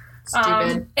sarcophagus.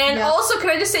 Stupid. And Yeah. also, can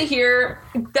I just say here,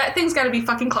 that thing's got to be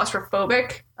fucking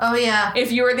claustrophobic. Oh yeah.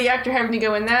 If you were the actor having to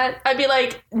go in that, I'd be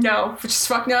like, no, just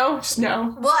fuck no, just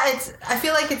no. Well, I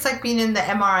feel like it's like being in the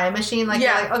MRI machine. Like,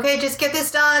 Yeah. you're like, okay, just get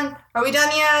this done. Are we done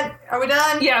yet? Are we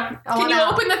done? Yeah. I Can you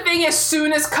wanna- open the thing as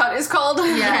soon as cut is called?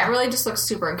 Yeah, it really just looks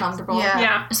super uncomfortable. Yeah.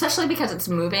 Yeah. Especially because it's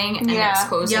moving and Yeah. it's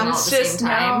closing Yeah, all at it's the same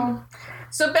time. no.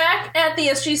 So back at the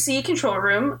SGC control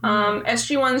room,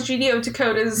 SG-1's GDO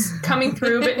Dakota's coming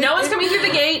through, but no one's coming through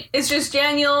the gate. It's just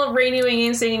Daniel radioing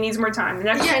in saying he needs more time. The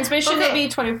next Yeah, transmission will okay. be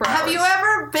 24 hours. Have you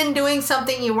ever been doing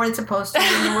something you weren't supposed to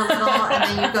when you were little, and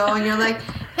then you go and you're like,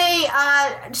 "Hey,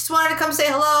 just wanted to come say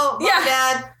hello, Mom, Yeah.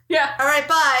 Dad." Yeah. All right,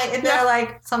 bye. And Yeah. they're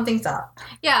like, something's up.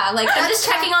 Yeah, like, I'm just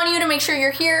checking on you to make sure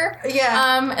you're here.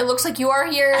 Yeah. It looks like you are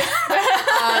here.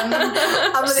 I'm gonna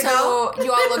go. So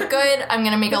you all look good. I'm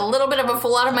gonna make a little bit of a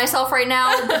fool out of myself right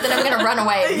now, but then I'm gonna run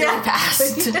away really fast.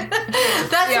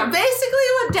 That's Yeah. basically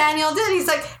what Daniel did. He's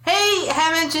like, hey,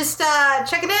 Hammond, just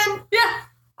checking in. Yeah.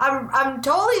 I'm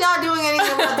totally not doing anything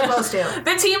I'm not supposed to.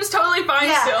 The team's totally fine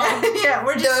Yeah. still. Yeah,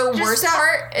 we're just The worst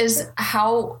part is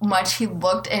how much he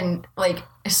looked and like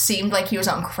seemed like he was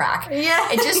on crack.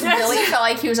 Yeah. It just Yes. really felt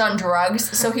like he was on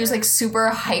drugs, so he was like super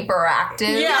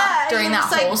hyperactive Yeah, during you're that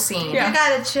just like, whole scene. Yeah. You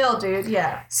gotta chill, dude.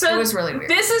 Yeah. So It was really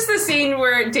weird. This is the scene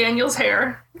where Daniel's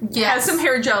hair has some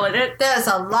hair gel in it. There's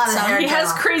a lot of hair He has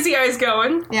gel. crazy eyes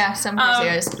going. Yeah, some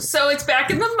crazy So it's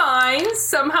back in the mines.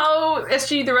 Somehow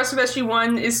the rest of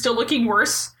SG-1 is still looking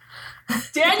worse.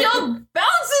 Daniel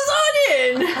bounces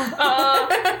on in.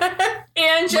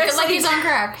 And Jack's Looking like he's on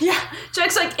crack. Yeah.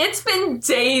 Jack's like, it's been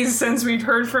days since we've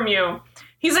heard from you.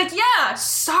 He's like, yeah,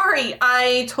 sorry.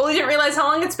 I totally didn't realize how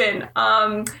long it's been.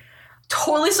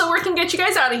 Totally still working to get you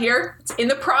guys out of here. It's in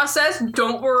the process.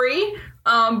 Don't worry.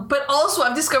 But also,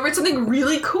 I've discovered something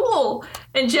really cool.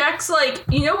 And Jack's like,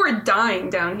 we're dying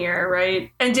down here, right?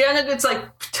 And Daniel gets like,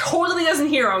 totally doesn't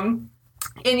hear him.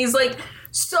 And he's like,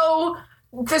 so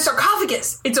the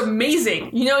sarcophagus, it's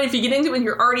amazing. If you get into it when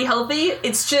you're already healthy,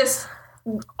 it's just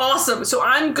awesome. So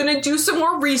I'm going to do some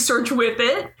more research with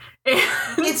it. And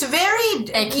It's very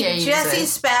AKA Jesse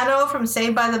uses. Spano from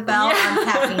Saved by the Bell on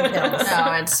caffeine pills.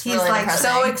 No, it's He's really like depressing.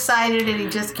 so excited and he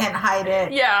just can't hide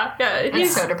it. yeah.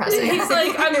 It's so depressing. He's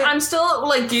like, I'm still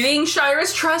like getting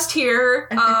Shira's trust here.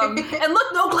 And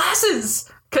look, no glasses.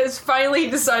 Because finally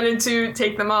he decided to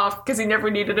take them off because he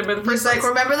never needed them in the He's first like, place.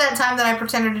 remember that time that I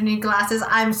pretended to need glasses?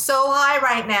 I'm so high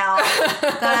right now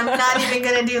that I'm not even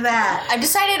gonna do that. I've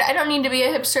decided I don't need to be a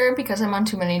hipster because I'm on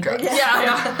too many drugs.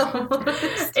 Yeah.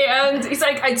 And he's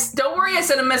like, don't worry, I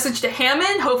sent a message to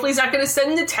Hammond. Hopefully he's not going to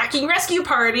send an attacking rescue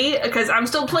party because I'm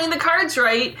still playing the cards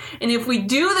right. And if we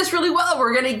do this really well,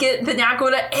 we're going to get the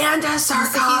Nakoda and a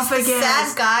sarcophagus. He's the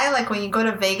sad guy, like when you go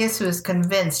to Vegas, who's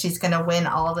convinced he's gonna win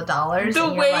all the dollars. The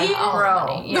and you're way- like, All the bro.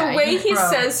 money. The Yeah, way he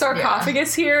bro. says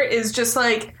sarcophagus here is just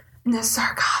like, the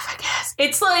sarcophagus.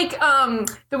 It's like,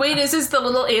 the way it is the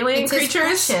little alien It's his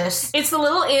creatures. precious. It's the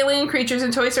little alien creatures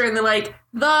in Toy Story, and they're like,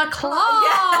 the claw.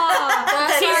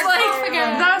 Yeah. He's like,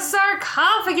 Sarcophagus. the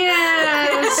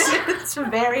sarcophagus. It's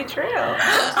very true.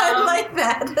 I like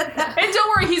that. And don't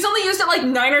worry, he's only used it like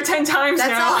 9 or 10 times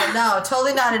That's now. all. No,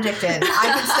 totally not addicted.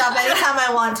 I can stop anytime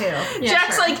I want to. Yeah,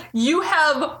 Jack's sure. like, you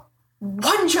have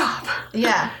one job.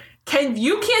 Yeah.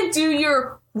 You can't do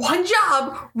your one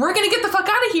job. We're gonna get the fuck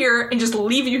out of here and just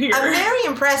leave you here. I'm very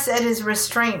impressed at his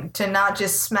restraint to not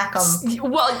just smack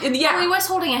him. Well, yeah. Well, he was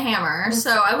holding a hammer,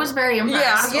 so I was very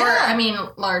impressed. Yeah. Or, Yeah. I mean,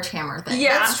 large hammer thing.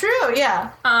 Yeah. That's true,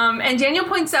 yeah. And Daniel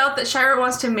points out that Shira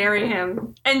wants to marry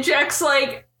him. And Jack's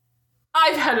like,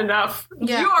 I've had enough.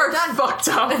 Yeah, You are we're done." fucked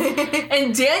up.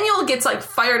 And Daniel gets like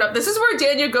fired up. This is where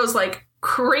Daniel goes like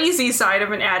crazy side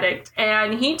of an addict.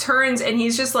 And he turns and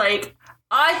he's just like,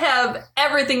 I have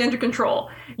everything under control.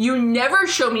 You never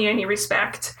show me any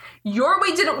respect. Your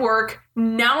way didn't work.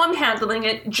 Now I'm handling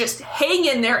it. Just hang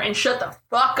in there and shut the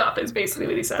fuck up is basically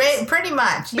what he says. Pretty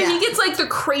much, But yeah. he gets like the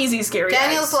crazy scary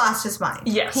Daniel's eyes. lost his mind.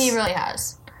 Yes. He really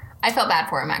has. I felt bad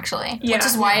for him, actually. Yeah. Which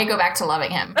is why I go back to loving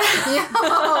him.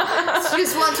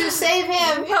 Just want to save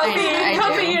him. Help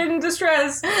I me do. in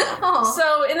distress. Oh.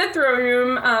 So in the throne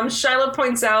room, Shiloh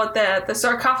points out that the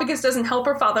sarcophagus doesn't help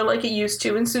her father like it used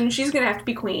to, and soon she's going to have to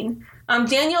be queen.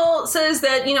 Daniel says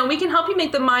that, we can help you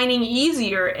make the mining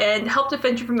easier and help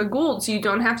defend you from the Gould so you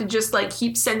don't have to just,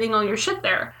 keep sending all your shit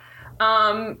there.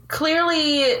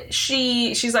 Clearly,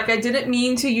 she's like, I didn't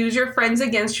mean to use your friends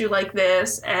against you like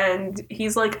this, and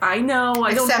he's like, I know,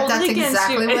 I don't Except hold that's it against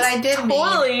exactly you. what It's I did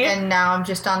totally. mean. And now I'm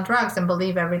just on drugs and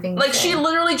believe everything you Like, say. she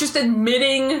literally just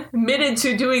admitted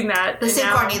to doing that. Listen,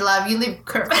 and now- Courtney Love, you leave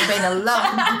Kurt Cobain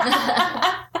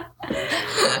alone.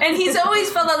 And he's always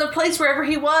felt out of place wherever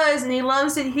he was, and he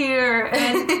loves it here.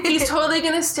 And he's totally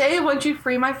gonna stay once you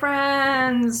free my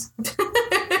friends.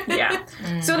 Yeah.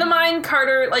 So in the mine,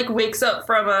 Carter wakes up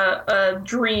from a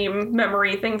dream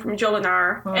memory thing from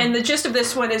Jolinar. And the gist of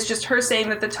this one is just her saying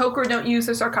that the Tok'ra don't use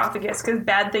the sarcophagus because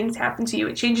bad things happen to you.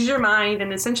 It changes your mind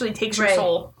and essentially takes your Right.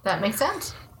 soul. That makes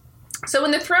sense. So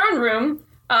in the throne room,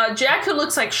 Jack, who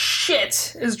looks like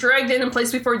shit, is dragged in and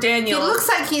placed before He Daniel. looks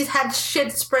like he's had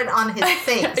shit spread on his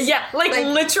face. Yeah,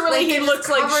 literally he it's looks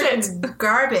like covered shit. in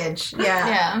garbage. Yeah.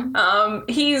 Yeah.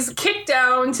 He's kicked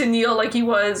down to kneel like he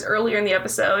was earlier in the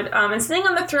episode. And sitting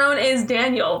on the throne is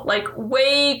Daniel,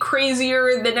 way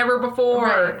crazier than ever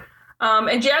before. Right.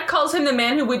 And Jack calls him the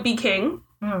man who would be king.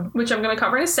 which I'm going to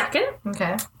cover in a second.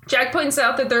 Okay. Jack points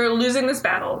out that they're losing this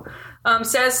battle.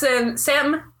 Sam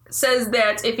says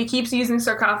that if he keeps using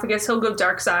sarcophagus, he'll go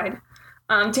dark side.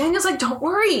 Daniel's like, don't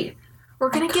worry. We're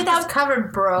going to get out.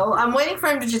 Covered, bro. I'm waiting for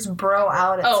him to just bro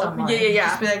out at someone. Yeah.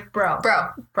 Just be like, bro.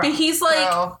 But he's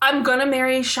like, I'm going to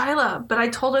marry Shyla, but I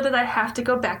told her that I have to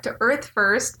go back to Earth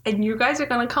first, and you guys are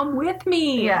going to come with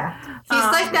me. Yeah. He's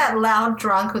like that loud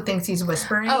drunk who thinks he's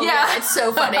whispering. Oh, yeah. It's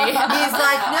so funny. He's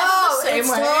like, no, it's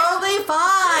totally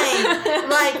fine.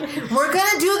 Like, we're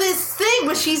going to do this thing,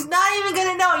 but she's not even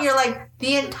going to know. And you're like,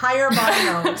 the entire body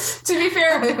knows. To be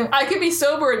fair, I could be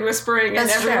sober and whispering, and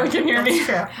everyone can hear me.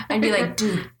 True. I'd be like,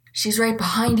 dude, she's right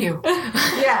behind you.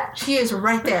 Yeah, she is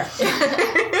right there.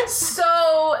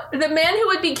 So, the man who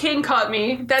would be king caught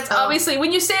me. That's obviously,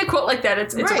 when you say a quote like that,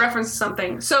 it's a reference to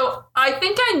something. So, I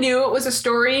think I knew it was a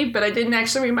story, but I didn't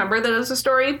actually remember that it was a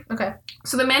story. Okay.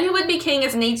 So, The Man Who Would Be King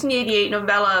is an 1888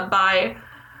 novella by,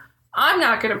 I'm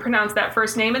not going to pronounce that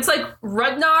first name. It's like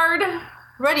Rudyard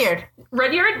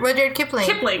Kipling.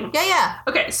 Kipling. Yeah.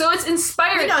 Okay, so it's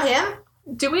inspired. We know him.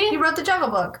 Do we? He wrote the Jungle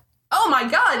Book. Oh my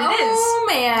god, it is. Oh,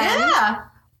 man. Yeah.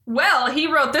 Well, he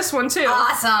wrote this one too.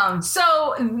 Awesome.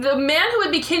 So, The Man Who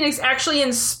Would Be King is actually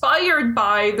inspired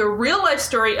by the real life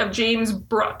story of James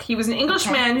Brooke. He was an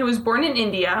Englishman who was born in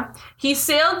India. He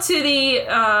sailed to the,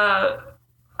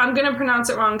 I'm going to pronounce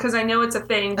it wrong because I know it's a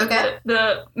thing. Okay.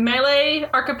 The Malay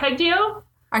Archipelago?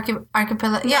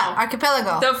 Archipelago. Yeah,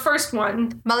 archipelago. The first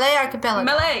one. Malay archipelago.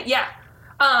 Malay, yeah.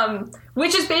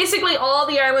 Which is basically all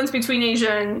the islands between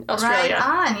Asia and Australia.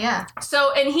 Right on, yeah.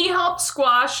 So, and he helped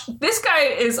squash, this guy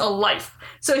is a life.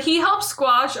 So he helped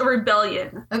squash a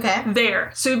rebellion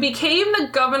there. So he became the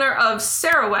governor of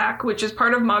Sarawak, which is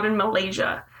part of modern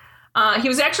Malaysia. He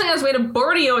was actually on his way to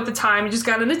Borneo at the time. He just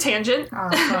got on a tangent,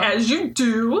 as you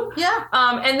do. Yeah.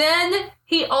 And then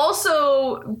he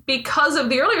also, because of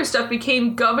the earlier stuff,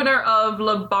 became governor of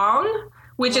Labong,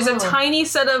 which is a tiny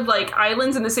set of like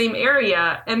islands in the same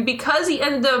area. And because he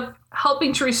ended up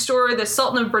helping to restore the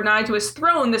Sultan of Brunei to his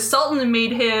throne, the Sultan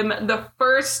made him the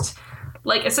first,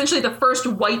 like essentially the first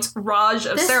white Raj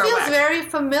of Sarawak. This feels very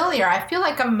familiar. I feel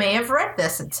like I may have read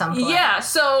this at some point. Yeah,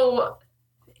 so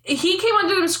he came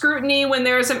under some scrutiny when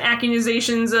there were some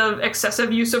accusations of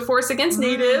excessive use of force against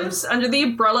natives under the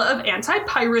umbrella of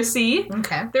anti-piracy.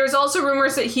 Okay. There's also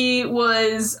rumors that he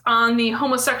was on the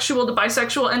homosexual to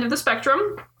bisexual end of the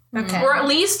spectrum. Okay. Or at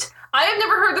least, I have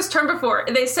never heard this term before.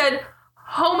 They said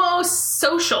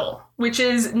homosocial, which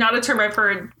is not a term I've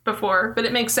heard before, but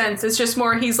it makes sense. It's just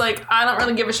more, he's like, I don't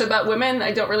really give a shit about women.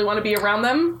 I don't really want to be around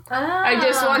them. I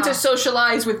just want to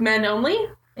socialize with men only.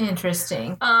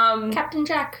 Interesting. Captain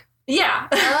Jack. Yeah.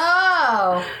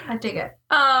 Oh, I dig it.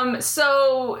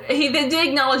 So they did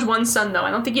acknowledge one son, though.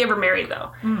 I don't think he ever married,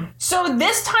 though. So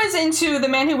this ties into The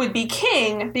Man Who Would Be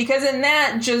King, because in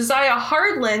that, Josiah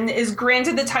Hardlin is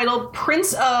granted the title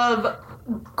Prince of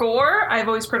Gore. I've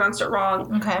always pronounced it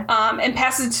wrong. Okay. And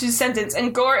passes to sentence.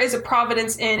 And Gore is a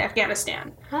province in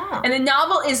Afghanistan. Oh. And the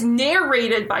novel is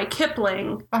narrated by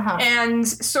Kipling, and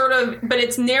sort of, but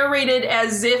it's narrated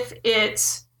as if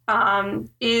it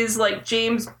is like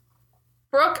James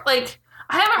Brooke. Like,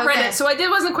 I haven't read it, so I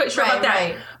wasn't quite sure about that.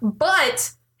 Right.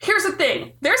 But here's the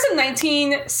thing: there's a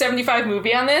 1975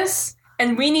 movie on this,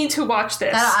 and we need to watch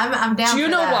this. I'm down. Do you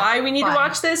for know that. why we need to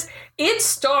watch this? It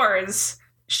stars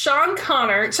Sean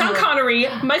Connery,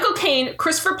 Michael Caine,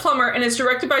 Christopher Plummer, and it's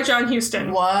directed by John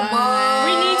Huston. What?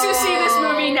 We need to see this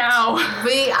movie now.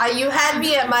 You had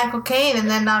me at Michael Caine, and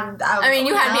then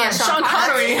you had me at Sean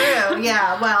Connery. That's true.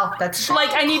 Yeah, well, that's true.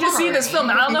 Like, I need to see this film.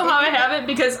 I don't know how I have it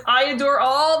because I adore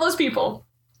all those people.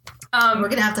 We're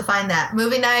gonna have to find that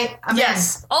movie night.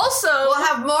 Yes. Also, we'll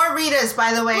have more Ritas,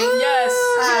 by the way. Yes.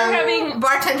 We're having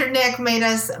bartender Nick made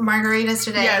us margaritas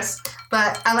today. Yes.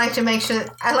 But I like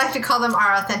to call them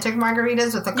our authentic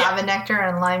margaritas with agave nectar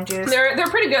and lime juice. They're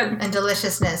pretty good. And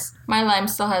deliciousness. My lime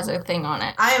still has a thing on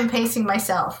it. I am pacing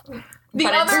myself.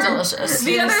 It's delicious.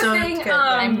 The other so thing, good.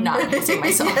 I'm not pacing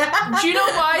myself. Do you know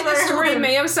why this story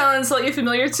may have sounded slightly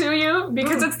familiar to you?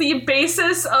 Because it's the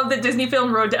basis of the Disney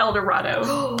film Road to El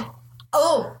Dorado.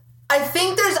 Oh, I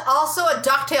think there's also a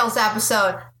DuckTales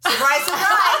episode. Surprise,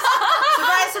 surprise!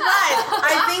 Surprise, surprise!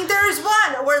 I think there's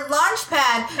one where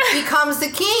Launchpad becomes the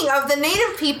king of the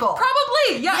native people.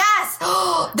 Probably, yeah. Yes!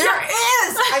 There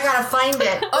is! I gotta find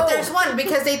it. But there's one,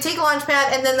 because they take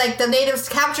Launchpad and then, like, the natives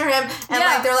capture him and,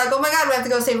 like, they're like, oh my god, we have to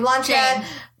go save Launchpad. Jane.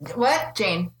 What?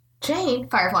 Jane. Jane?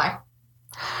 Firefly.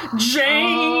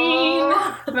 Jane,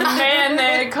 the man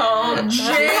they call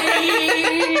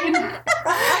Jane.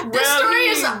 This story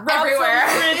is everywhere.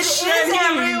 Rich It and is he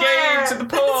everywhere. gave to the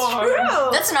poor. It's true.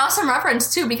 That's an awesome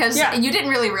reference, too, because Yeah. you didn't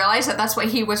really realize that that's what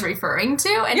he was referring to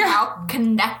and Yeah. how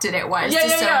connected it was Yeah, to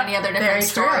yeah, so yeah. many other different Very true.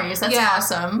 stories. That's Yeah.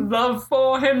 awesome. Love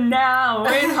for him now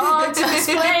ain't hard to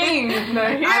explain. The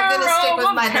hero I'm gonna stick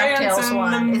with my of Hanson, DuckTales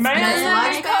one. the It's man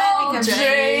much they better call because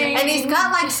Jane. And he's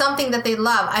got like something that they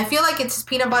love. I feel like it's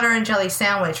peanut butter and jelly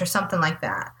sandwich or something like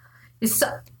that. It's so,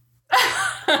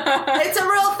 it's a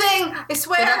real thing. I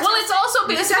swear. Well, it's also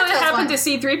basically what DuckTales happened one. to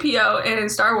C-3PO in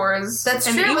Star Wars. That's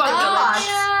and true, The with Ewok the Village. Ewoks.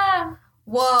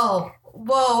 Yeah.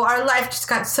 Whoa, our life just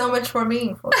got so much more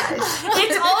meaningful, guys.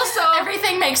 It's also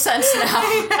Everything makes sense now.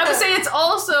 I would say it's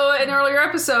also an earlier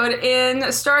episode in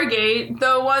Stargate,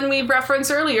 the one we referenced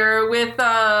earlier with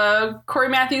Corey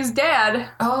Matthews' dad,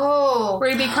 Oh,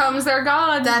 where he becomes their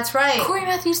god. that's right. Corey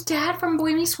Matthews' dad from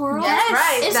Boy Meets World? That's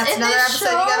right. Is That's in another this episode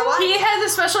you gotta show? watch. He has a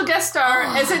special guest star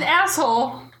as an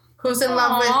asshole. Who's in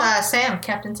love with Aw. Sam,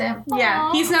 Captain Sam?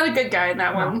 Yeah, he's not a good guy in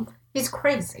that one. He's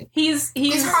crazy. He's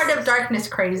He's Heart of Darkness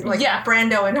crazy, like Yeah.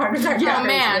 Brando in Heart of Darkness. Yeah, Oh,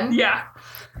 crazy. man. Yeah.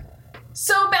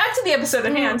 So back to the episode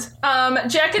at hand.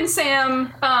 Jack and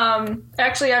Sam.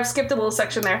 Actually, I've skipped a little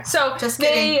section there. So Just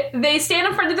they stand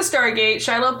in front of the Stargate.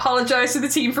 Shiloh apologized to the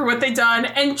team for what they done,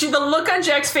 and the look on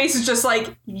Jack's face is just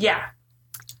like, yeah,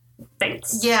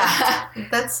 thanks. Yeah,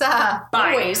 that's Bye.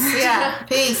 Always. yeah.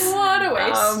 Peace. What a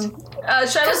waste. Shiloh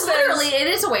Because says, literally, it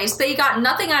is a waste. They got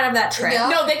nothing out of that trip. Yeah.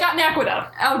 no, they got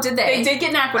Naquita. Oh, did they? They did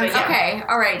get Naquita. Yeah. Okay,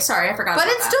 all right. Sorry, I forgot But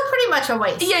about it's that. still pretty much a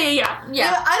waste. Yeah.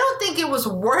 Yeah. I don't think it was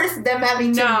worth them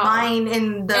having to No. mine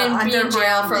in the And be in underground.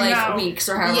 jail for like No. weeks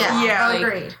or however Yeah, long. Yeah. Like,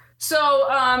 agreed. So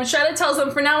Shiloh tells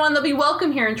them from now on they'll be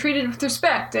welcome here and treated with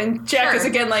respect. And Jack Sure. is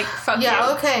again like, fuck Yeah,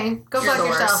 you. okay. Go You're fuck the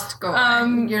yourself. worst. Go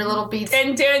on. Your little beats.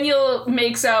 And Daniel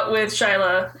makes out with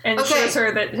Shiloh and Okay. shows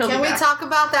her that he'll Can be we back. talk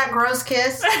about that gross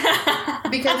kiss?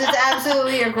 Because it's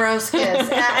absolutely a gross kiss.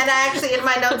 And I actually, in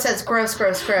my note says gross,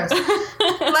 gross, gross.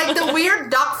 Like the weird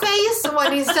duck face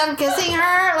when he's done kissing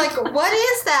her. Like, what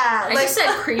is that? I Like, just said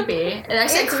creepy. And I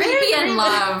said It's creepy very and creepy.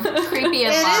 love. Creepy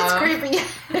and it love. is creepy.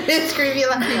 It is creepy.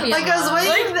 Like Creepy I was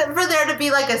and waiting for there to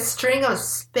be like a string of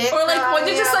spit. Or like, coming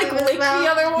would you just out like of his lick mouth. the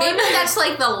other one? Maybe that's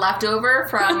like the leftover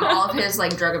from all of his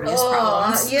like drug abuse Oh,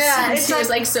 problems. yeah, Since it's he was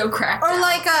like- like so cracked. Or out.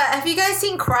 like, have you guys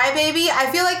seen Crybaby? I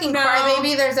feel like in No.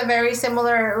 Crybaby there's a very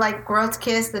similar like gross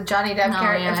kiss, the Johnny Depp No,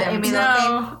 character yeah, of I haven't Amy seen Locke.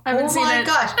 No, I haven't seen Oh my it.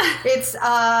 gosh, it's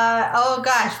oh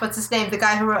gosh, what's his name? The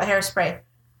guy who wrote Hairspray.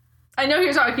 I know who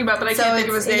you're talking about, but I can't think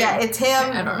of his name. Yeah, it's I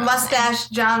don't him, know his mustache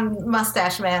John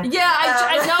Mustache Man. Yeah,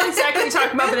 I know exactly what you're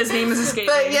talking about, but his name is escaping.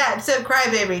 But yeah, so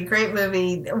Crybaby, great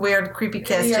movie, weird creepy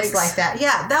kiss, just Yikes. like that.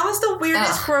 Yeah, that was the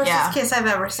weirdest, Ugh, grossest yeah. kiss I've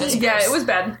ever seen. Yeah, it was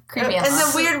bad. creepy And and the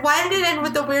love. weird, why did it end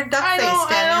with the weird duck I face, don't-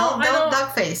 I Daniel? don't- I Don't don't-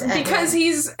 duck face. Because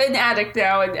he's an addict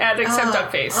now, and addicts have Oh,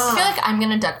 duck face. oh. I feel like I'm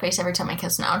gonna duck face every time I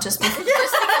kiss now, just because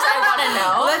I want to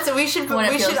know. Listen, we should what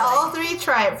it feels all like. three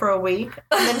try it for a week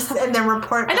and then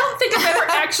report. I don't think I've ever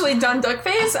actually done duck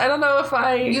face. I don't know if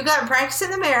I. You got to practice in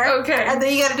the mirror. Okay. And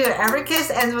then you got to do it. Every kiss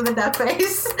ends with a duck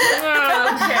face.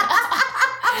 Okay.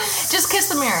 Just kiss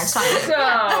the mirror. It's fine.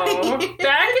 So,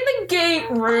 back in the gate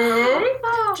room,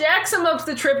 Jack sums up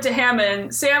the trip to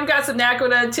Hammond. Sam got some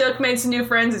Naquita. Teal'c made some new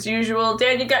friends as usual.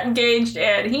 Daniel got engaged,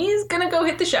 and he's gonna go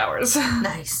hit the showers.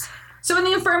 Nice. So in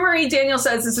the infirmary, Daniel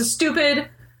says this is stupid.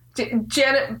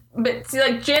 Janet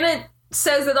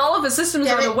says that all of his systems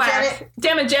Damn are it, the whack. Janet.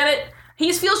 Damn it, Janet.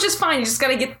 He feels just fine. You just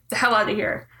gotta get the hell out of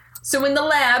here. So in the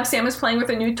lab, Sam is playing with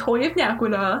a new toy of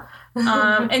Naquita.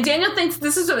 And Daniel thinks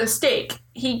this is a mistake.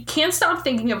 He can't stop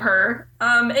thinking of her.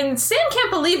 And Sam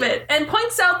can't believe it and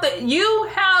points out that you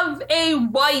have a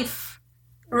wife.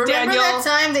 Remember Daniel, that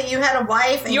time that you had a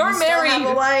wife and you're you still married. have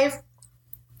a wife?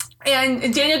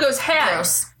 And Daniel goes,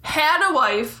 Gross. had a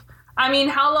wife. I mean,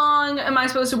 how long am I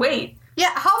supposed to wait?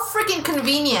 Yeah, how freaking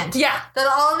convenient. Yeah. That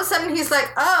all of a sudden he's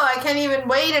like, oh, I can't even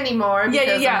wait anymore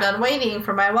because yeah. I'm done waiting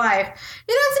for my wife.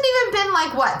 It hasn't even been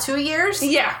like, what, 2 years?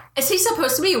 Yeah. Is he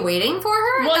supposed to be waiting for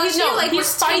her? Well, No, he's she, no, like he's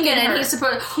was taken finding her. and he's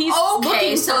supposed. He's okay,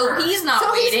 looking so for her. he's not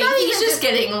So he's waiting. not He's even just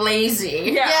getting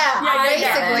lazy. Yeah,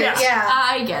 basically, yeah.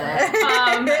 I get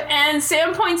it. And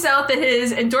Sam points out that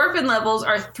his endorphin levels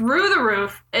are through the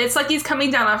roof. It's like he's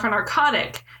coming down off a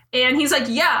narcotic. And he's like,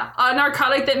 yeah, a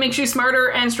narcotic that makes you smarter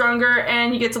and stronger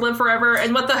and you get to live forever.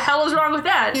 And what the hell is wrong with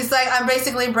that? He's like, I'm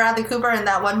basically Bradley Cooper in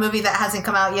that one movie that hasn't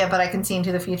come out yet, but I can see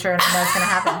into the future and I know it's going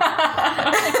to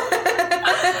happen.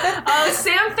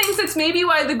 Sam thinks that's maybe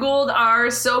why the Gould are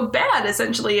so bad,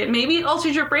 essentially. Maybe it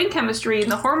alters your brain chemistry,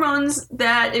 and the hormones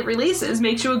that it releases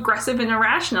makes you aggressive and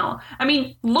irrational. I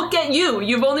mean, look at you.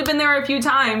 You've only been there a few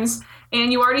times,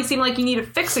 and you already seem like you need a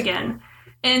fix again.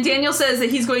 And Daniel says that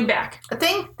he's going back.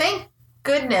 Thank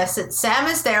goodness that Sam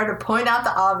is there to point out the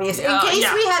obvious, in case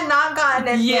yeah. we had not gotten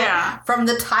it yet from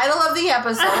the title of the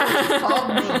episode, which is called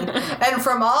Me, and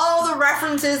from all the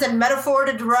references and metaphor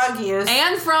to drug use.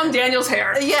 And from Daniel's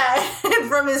hair. Yeah, and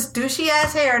from his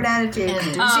douchey-ass hair and attitude.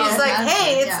 She's like,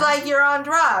 hey, it's like you're on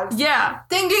drugs. Yeah.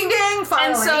 Ding, ding, ding,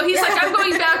 finally. And so he's like, I'm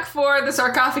going back for the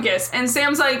sarcophagus. And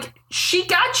Sam's like, she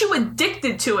got you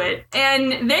addicted to it.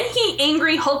 And then he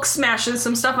angry Hulk smashes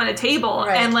some stuff on a table.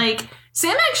 Right. And, like,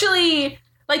 Sam actually,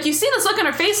 like, you see this look on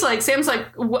her face, like, Sam's like,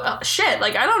 shit,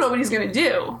 like, I don't know what he's going to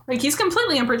do. Like, he's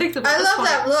completely unpredictable at I this love point.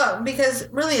 that look, because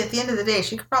really, at the end of the day,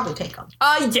 she could probably take him.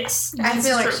 Yes. I This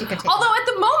feel is like true. she could take Although him. at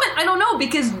the moment, I don't know,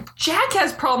 because Jack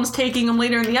has problems taking him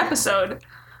later in the episode.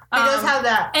 He does have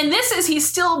that. And this is, he's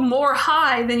still more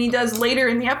high than he does later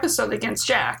in the episode against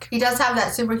Jack. He does have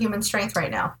that superhuman strength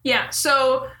right now. Yeah,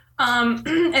 so, and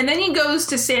then he goes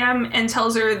to Sam and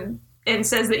tells her and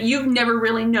says that you've never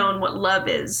really known what love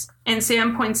is. And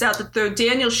Sam points out that though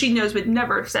Daniel she knows would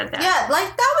never have said that. Yeah,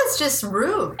 like, that was just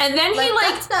rude. And then he, like,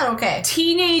 that's not okay.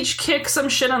 teenage kicks some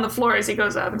shit on the floor as he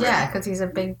goes out of the room. Yeah, because he's a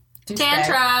big douchebag.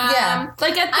 Tantrum. Yeah.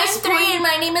 Like, at this I'm 3 point... and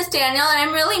my name is Daniel and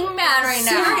I'm really mad right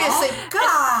now. Seriously,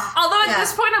 God. Although at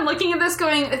this point I'm looking at this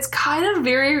going, it's kind of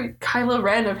very Kylo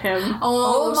Ren of him.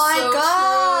 Oh my so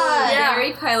God. True. Yeah.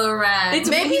 Very Kylo Ren. It's-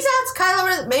 Maybe that's Kylo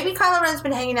Ren. Maybe Kylo Ren's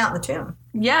been hanging out in the tomb.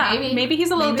 Yeah, maybe he's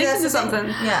a little Maybe addicted to that's the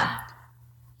something. thing. Yeah.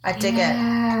 I dig it.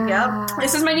 Yep.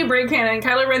 This is my new brain canon.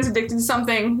 Kylo Ren's addicted to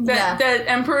something. That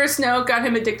Emperor Snoke got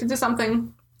him addicted to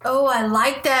something. Oh, I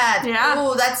like that. Yeah.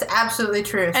 Oh, that's absolutely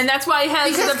true. And that's why he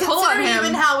has because the pull on considering him.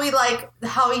 even how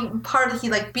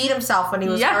he beat himself when he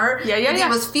was hurt. Yeah. He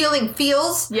was feeling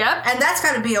feels. Yep. And that's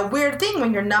got to be a weird thing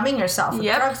when you're numbing yourself with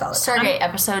drugs all the time. Stargate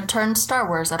episode turned Star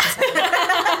Wars episode.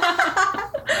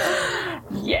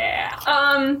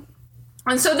 Yeah.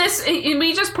 And so this,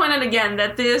 we just point out again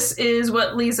that this is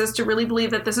what leads us to really believe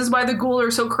that this is why the Gould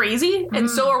are so crazy and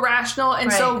so irrational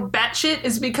and so batshit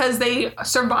is because they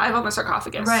survive on the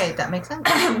sarcophagus. Right, that makes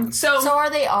sense. So are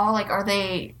they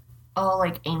all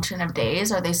ancient of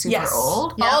days? Are they super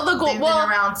old? Yeah, all the Gould, they've been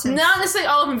around since not necessarily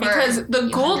all of them, because the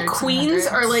Gould hundreds and queens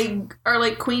hundreds. are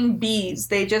like queen bees.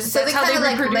 They just So that's they how kind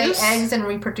they of reproduce. lay eggs and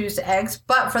reproduce eggs,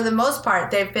 but for the most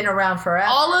part, they've been around forever.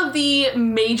 All of the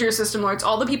major system lords,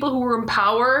 all the people who were in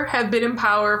power, have been in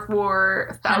power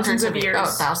for thousands of years. Oh,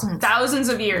 thousands. Thousands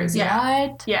of years. Yeah.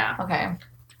 What? Yeah. Okay.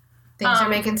 Things are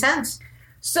making sense.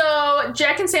 So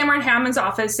Jack and Sam are in Hammond's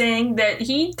office saying that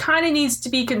he kind of needs to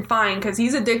be confined because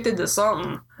he's addicted to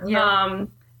something. Yeah.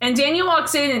 And Daniel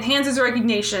walks in and hands his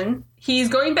resignation. He's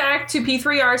going back to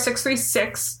P3R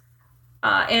 636.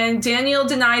 And Daniel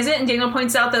denies it, and Daniel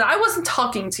points out that I wasn't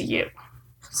talking to you.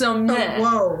 So, meh.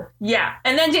 Whoa. Yeah.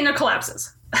 And then Daniel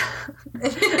collapses. He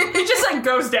just, like,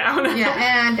 goes down.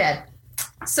 Yeah, and dead.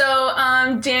 So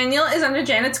Daniel is under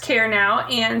Janet's care now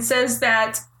and says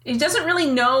that he doesn't really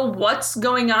know what's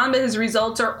going on, but his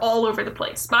results are all over the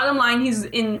place. Bottom line, he's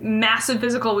in massive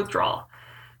physical withdrawal.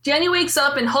 Daniel wakes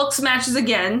up and Hulk smashes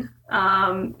again,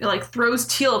 throws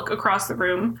Teal'c across the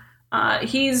room.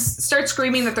 He starts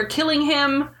screaming that they're killing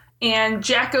him, and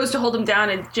Jack goes to hold him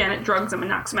down, and Janet drugs him and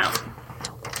knocks him out.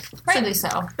 Rightly so.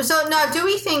 So now, do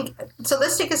we think? So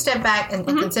let's take a step back and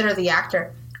consider the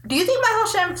actor. Do you think Michael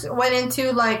Shanks went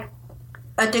into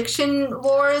addiction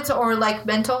wards or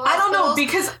mental hospitals? I don't know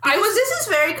because this is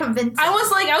very convincing. I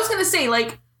was gonna say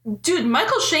dude,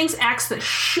 Michael Shanks acts the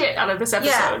shit out of this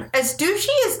episode. Yeah, as douchey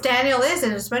as Daniel is,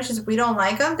 and as much as we don't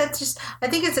like him, that's just, I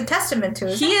think it's a testament to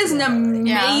his He is an acting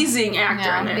ability. amazing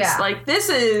actor in this. Yeah. This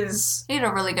is... He did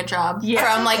a really good job.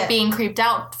 Yeah. From being creeped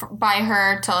out by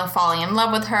her to falling in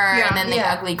love with her, and then the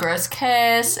ugly, gross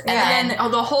kiss, and then this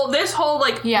whole this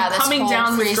coming whole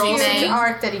down crazy withdrawal thing. The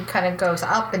arc that he kind of goes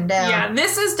up and down. Yeah,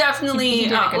 this is definitely He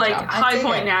did a good job. high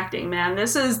point in acting, man.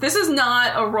 This is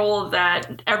not a role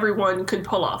that everyone could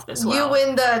pull off this well. You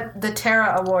win the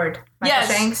Tara Award. Michael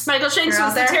Shanks. Michael Shanks You're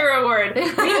was out the there? Tara Award.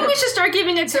 Maybe we should start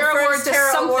giving a Tara Award to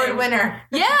Tara something. Award winner.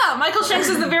 Yeah, Michael Shanks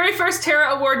is the very first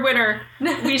Tara Award winner.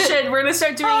 We're gonna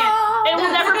start doing it. It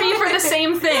will never be for the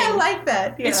same thing. I like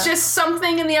that. Yeah. It's just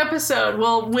something in the episode.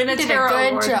 We'll win a did a Tara good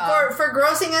Award. job. for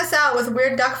grossing us out with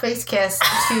weird duck face kiss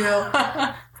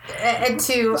to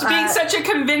to Being such a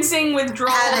convincing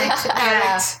withdrawal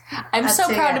addict. I'm so I'd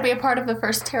say proud it. to be a part of the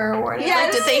first Terror Award. Yeah, I'd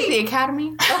like to thank right. the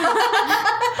Academy,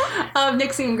 of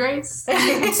Nixie and Grace.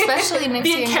 especially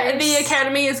Nixie and Grace. The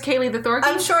Academy is Kaylee the Thorgy.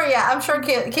 I'm sure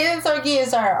Kaden Thorgy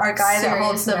is our guy that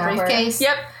holds the Serious briefcase.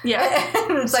 Yep. Yeah.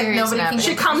 It's like Serious nobody can napper. She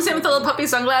get comes in with the little puppy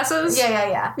sunglasses.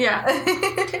 Yeah.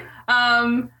 Yeah.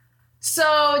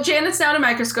 So Janet's now at a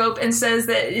microscope and says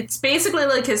that it's basically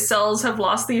like his cells have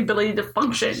lost the ability to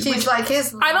function. She's like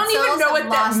his. I don't even cells know have what that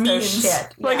lost their means.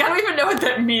 Shit. Like, I don't even know what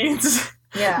that means.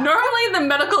 Yeah. Normally, in the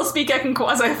medical speak I can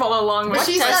quasi follow along with. But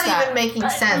she's does not that? even making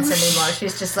sense anymore.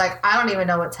 She's just like, I don't even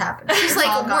know what's happening. It's all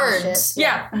like gone words. shit.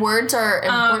 Yeah. Words are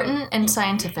important and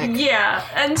scientific. Yeah.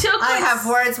 And Teal I have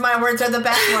words. My words are the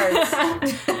best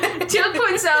words. Teal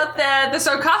points out that the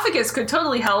sarcophagus could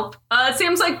totally help. It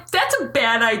seems like that's a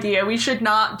bad idea. We should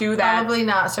not do that. Probably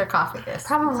not sarcophagus.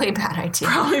 Probably a bad idea.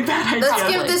 Probably a bad idea.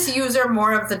 Let's give this user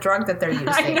more of the drug that they're using.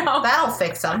 I know. That'll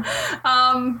fix them.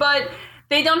 But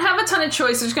they don't have a ton of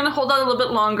choice. They're just going to hold out a little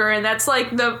bit longer, and that's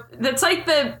like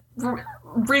the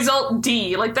result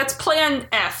D. Like that's plan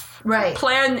F. Right.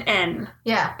 Plan N.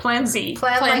 Yeah. Plan Z.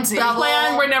 Plan like Z. double.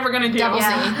 Plan we're never going to do. Double Z.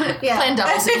 Yeah. Plan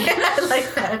double Z. I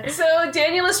like that. So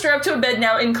Daniel is strapped to a bed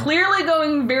now and clearly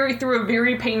going through a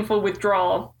very painful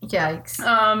withdrawal.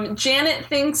 Yikes. Janet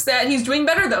thinks that he's doing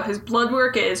better, though. His blood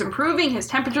work is improving. His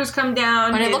temperature's come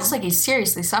down. But it his- looks like he's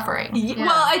seriously suffering. Well,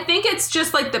 I think it's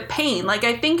just like the pain. Like,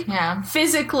 I think Yeah.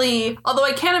 physically, although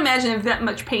I can't imagine if that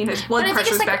much pain, his blood But I think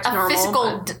pressure's it's like back to a normal.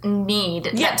 physical but- need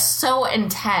Yeah. that's so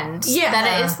intense Yeah.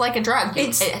 that it is like a drug.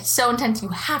 It's- It's so intense you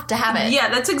have to have it. Yeah,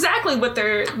 that's exactly what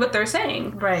they're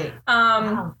saying. Right.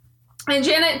 And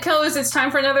Janet goes, it's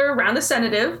time for another round of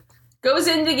sedative. Goes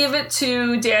in to give it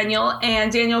to Daniel,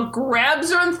 and Daniel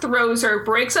grabs her and throws her,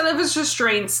 breaks out of his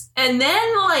restraints, and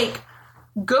then, like,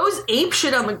 goes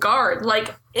apeshit on the guard.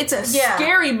 Like, it's a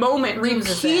scary moment,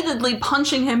 Loses repeatedly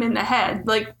punching him in the head.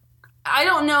 Like, I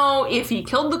don't know if he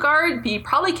killed the guard, but he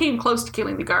probably came close to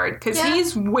killing the guard, because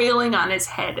he's wailing on his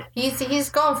head. He's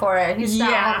going for it. He's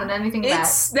not holding anything back.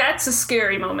 That's a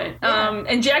scary moment. Yeah.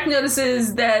 And Jack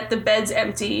notices that the bed's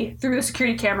empty through the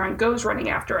security camera and goes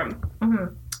running after him.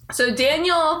 Mm-hmm. So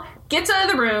Daniel gets out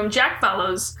of the room. Jack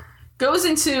follows, goes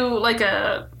into like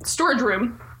a storage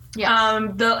room. Yes.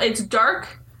 It's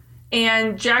dark,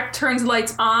 and Jack turns the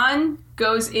lights on,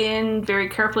 goes in very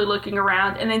carefully looking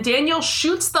around, and then Daniel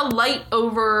shoots the light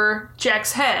over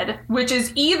Jack's head, which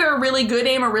is either really good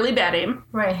aim or really bad aim.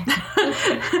 Right.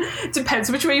 Depends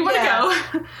which way you want to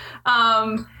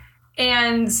go.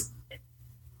 And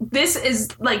this is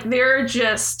like,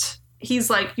 he's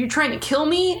like, you're trying to kill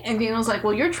me? And Daniel's like,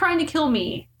 well, you're trying to kill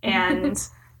me. And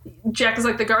Jack is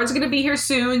like, the guard's going to be here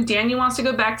soon. Daniel wants to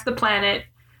go back to the planet.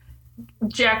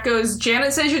 Jack goes,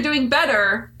 Janet says you're doing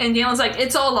better. And Daniel's like,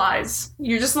 it's all lies.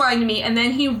 You're just lying to me. And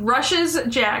then he rushes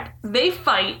Jack. They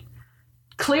fight.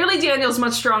 Clearly Daniel's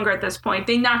much stronger at this point.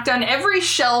 They knock down every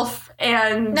shelf,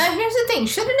 and Now, here's the thing.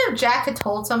 Shouldn't have Jack had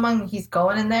told someone he's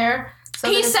going in there? So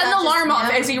he that it's set not an just alarm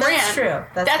off him? as he ran. That's true.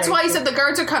 That's very why he true. said the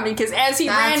guards are coming, because as he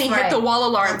That's ran, he hit right. the wall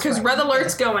alarm, That's because right. red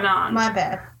alert's going on. My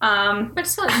bad. But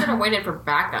still, I should have waited for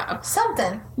backup.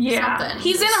 Something. Yeah. something.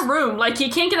 He's in a room. Like, he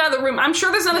can't get out of the room. I'm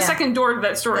sure there's not a Yeah. second door to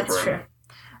that storage That's room. true.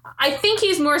 I think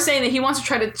he's more saying that he wants to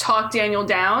try to talk Daniel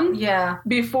down Yeah.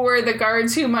 before the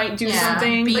guards who might do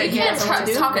something But that you he can't doesn't want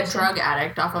to do. talk a drug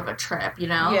addict off of a trip, you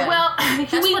know? Yeah. Well,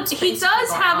 That's what's he basically does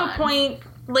going have on. a point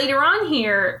later on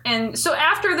here, and so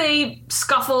after they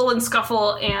scuffle,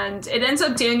 and it ends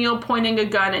up Daniel pointing a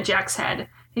gun at Jack's head.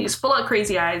 He's full of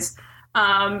crazy eyes,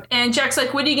 and Jack's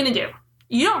like, what are you gonna do?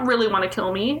 You don't really want to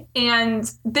kill me. And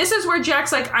this is where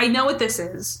Jack's like, I know what this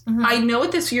is. Mm-hmm. I know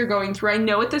what this you're going through. I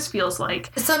know what this feels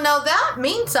like. So now that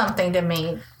means something to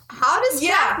me. How does Yeah.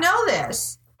 Jack know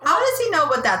this? How does he know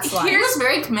what that's like? He was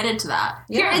very committed to that.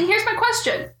 And here's my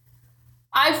question.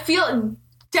 I feel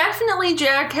definitely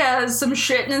Jack has some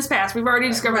shit in his past. We've already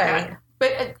discovered Right. that.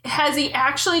 But has he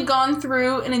actually gone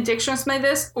through an addiction or something like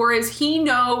this? Or is he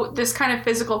know this kind of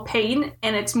physical pain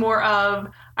and it's more of,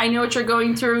 I know what you're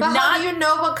going through. But how do you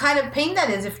know what kind of pain that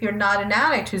is if you're not an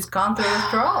addict who's gone through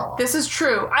withdrawal? This is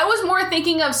true. I was more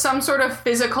thinking of some sort of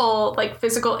physical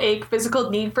ache, physical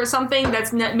need for something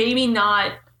that's maybe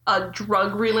not a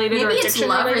drug related or Maybe it's addiction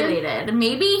love related. related.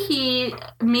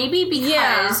 Maybe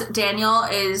because Daniel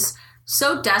is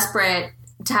so desperate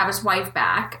to have his wife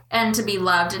back and to be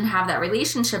loved and have that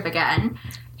relationship again,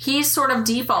 he's sort of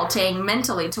defaulting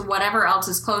mentally to whatever else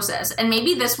is closest. And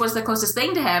maybe this was the closest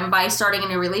thing to him by starting a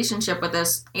new relationship with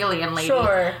this alien lady.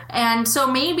 Sure. And so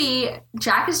maybe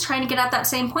Jack is trying to get at that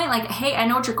same point, like, hey, I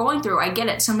know what you're going through. I get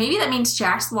it. So maybe that means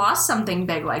Jack's lost something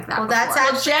big like that. Well, that's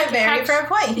before. actually a very fair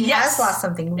point. He has lost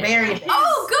something very big.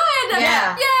 Oh, good.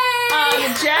 Yeah.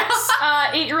 Yay. Jack's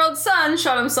 8-year-old son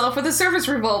shot himself with a service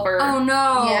revolver. Oh,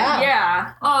 no. Yeah.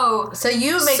 Yeah. Oh. So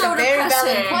you make So a very valid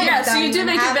depressing. point. Yeah, so without you do even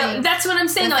make it having valid. That's what I'm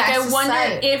saying. the Like, I facts wonder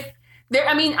aside. if there,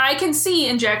 I mean, I can see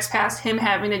in Jack's past him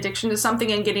having addiction to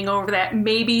something and getting over that,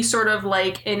 maybe sort of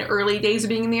like in early days of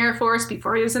being in the Air Force,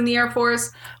 before he was in the Air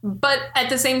Force. But at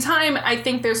the same time, I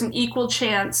think there's an equal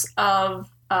chance of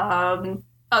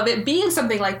it being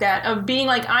something like that, of being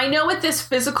like, I know what this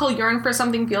physical yearn for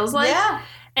something feels like. Yeah.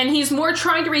 And he's more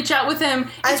trying to reach out with him.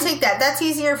 I think that's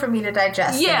easier for me to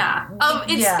digest. Yeah.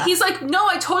 He's like, no,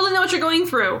 I totally know what you're going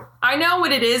through. I know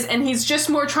what it is, and he's just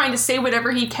more trying to say whatever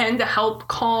he can to help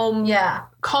calm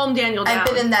Daniel down. I've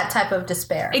been in that type of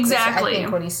despair. Exactly. I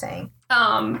think what he's saying.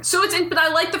 So but I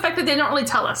like the fact that they don't really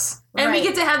tell us. And we Right.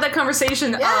 get to have that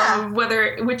conversation of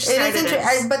which side it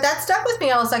is. But that stuck with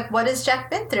me. I was like, what has Jack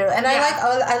been through? And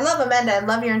I love Amanda. I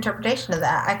love your interpretation of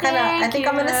that. I think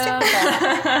I'm going to stick with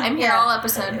that. I'm here all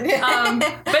episode.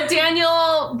 But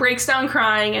Daniel breaks down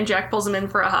crying, and Jack pulls him in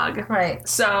for a hug. Right.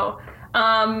 So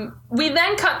we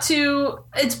then cut to,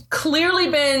 it's clearly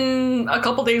been a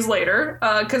couple days later,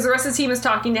 because the rest of the team is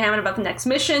talking to Hammond about the next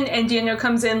mission, and Daniel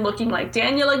comes in looking like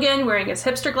Daniel again, wearing his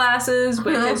hipster glasses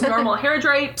with his normal hair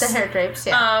drapes. The hair drapes,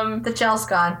 yeah. The gel's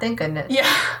gone, thank goodness.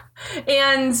 Yeah.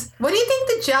 And what do you think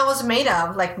the gel was made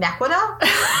of? Like Naquita?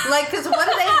 Because what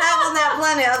do they have on that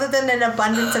planet other than an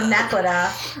abundance of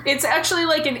Naquita? it's actually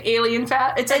like an alien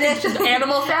fat. It's like an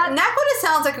animal fat. Naquita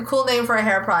sounds like a cool name for a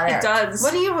hair product. It does.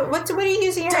 What are you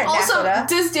using your hair? Also, Naquita?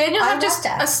 does Daniel have I just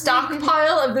love that. a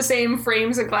stockpile of the same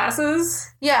frames of glasses?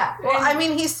 Yeah. Well, I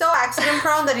mean, he's so accident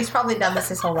prone that he's probably done this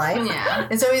his whole life. Yeah.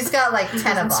 And so he's got like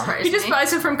 10 of them. He just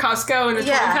buys it from Costco in a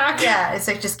 20-pack. Yeah, it's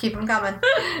like, just keep them coming.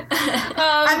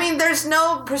 I mean, there's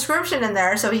no prescription in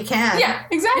there, so he can. Yeah,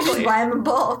 exactly. Just buy them in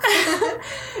bulk.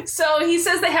 So he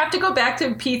says they have to go back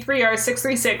to P3R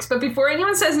 636, but before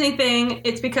anyone says anything,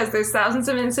 it's because there's thousands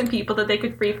of innocent people that they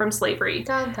could free from slavery.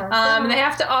 Dun, dun, dun. And they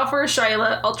have to offer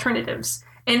Shyla alternatives.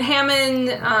 And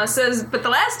Hammond says, but the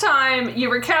last time you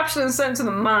were captured and sent to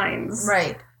the mines.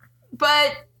 Right.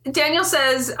 But Daniel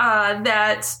says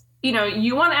that,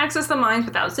 you want to access the mines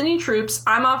without sending troops.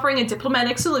 I'm offering a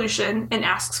diplomatic solution and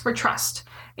asks for trust.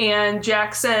 And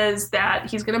Jack says that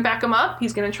he's going to back him up.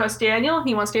 He's going to trust Daniel.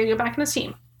 He wants Daniel back in his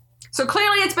team. So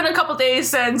clearly it's been a couple days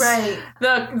since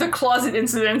the closet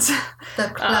incident. The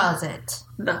closet.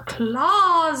 The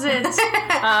closet.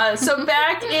 So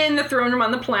back in the throne room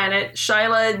on the planet,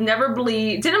 Shyla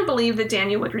didn't believe that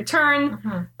Daniel would return.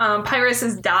 Mm-hmm. Pyrrhus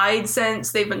has died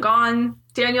since they've been gone.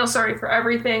 Daniel, sorry for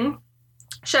everything.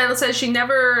 Shyla says you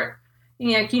never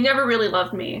really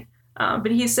loved me.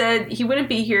 But he said he wouldn't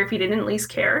be here if he didn't at least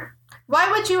care. Why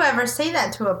would you ever say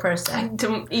that to a person?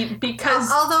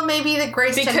 Because although maybe the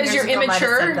Grace 10 years you're ago might have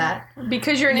immature. said that.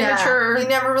 Because you're an immature. He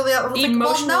never really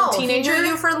emotional teenager. He knew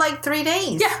you for like 3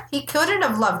 days. Yeah, he couldn't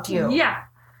have loved you. Yeah.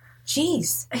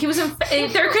 Jeez. He was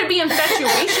there could be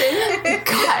infatuation.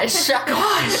 Gosh.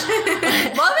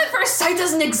 Love at first sight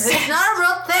doesn't exist. It's not a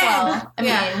real thing. Well,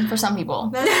 I mean, for some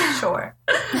people. Sure.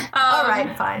 All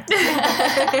right, fine.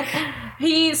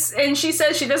 She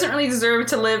says she doesn't really deserve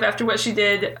to live after what she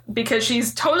did because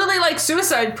she's totally like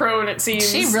suicide prone, it seems.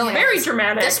 She really very is.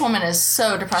 dramatic. This woman is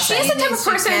so depressing. She's the type of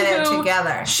person who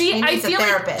together. I feel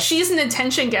like she's an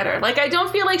attention getter. Like I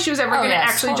don't feel like she was ever going to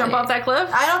actually jump off that cliff.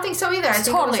 I don't think so either. I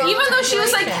think even though she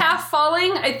was like half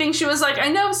falling, I think she was like, I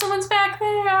know someone's back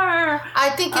there.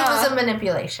 I think it was a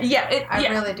manipulation. Yeah, I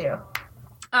really do.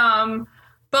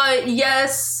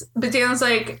 But Dan's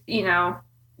like,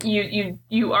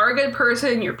 you are a good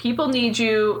person. Your people need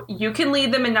you. You can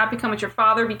lead them and not become what your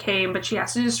father became, but she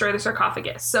has to destroy the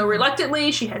sarcophagus. So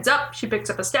reluctantly, she heads up. She picks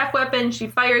up a staff weapon. She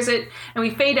fires it. And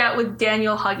we fade out with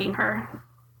Daniel hugging her.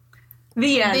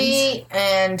 The end. The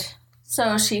end.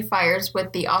 So she fires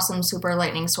with the awesome super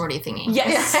lightning swordy thingy.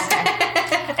 Yes.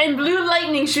 And blue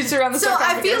lightning shoots around the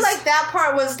sarcophagus. I feel like that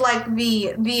part was like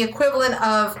the equivalent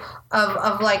of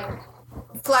like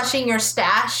flushing your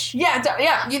stash.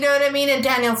 Yeah. You know what I mean? And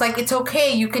Daniel's like, it's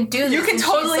okay, you can do this. You can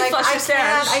totally flush your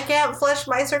stash. I can't flush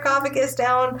my sarcophagus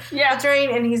down the drain.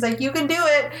 And he's like, you can do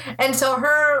it. And so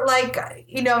her, like,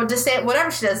 whatever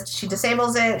she does, she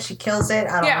disables it, she kills it.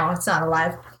 I don't know, it's not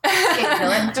alive. Can't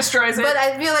kill it. Destroys it. But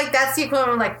I feel like that's the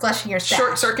equivalent of like flushing your stash.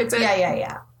 Short circuits it.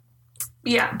 Yeah.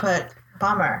 Yeah. But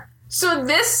bummer. So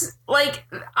this, like,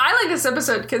 I like this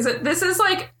episode because this is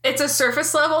like, it's a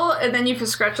surface level, and then if you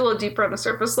scratch a little deeper on the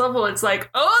surface level, it's like,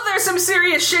 oh, there's some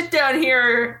serious shit down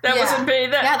here that wasn't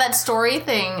paid. That story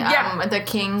thing. The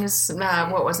king's,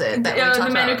 what was it? That we talked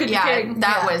the man who about? could be king.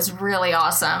 That was really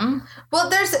awesome. Well,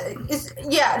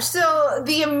 so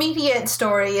the immediate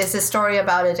story is a story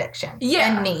about addiction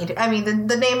and need. I mean,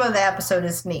 the name of the episode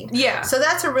is Need. Yeah. So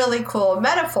that's a really cool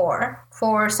metaphor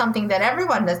for something that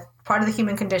everyone, that's part of the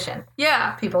human condition.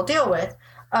 Yeah. People deal with.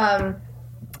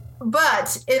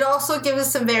 But it also gives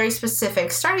us some very specific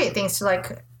Stargate things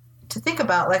to think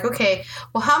about. Like, okay,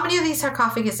 well, how many of these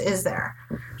sarcophagus is there?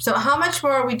 So how much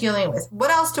more are we dealing with?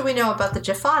 What else do we know about the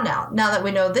Jaffa now that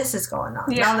we know this is going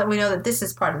on? Yeah. Now that we know that this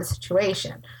is part of the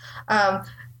situation.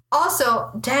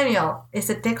 Also, Daniel is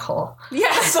a dickhole.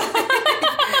 Yes.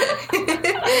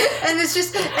 And it's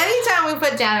just, anytime we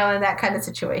put Daniel in that kind of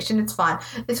situation, it's fun.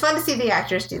 It's fun to see the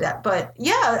actors do that. But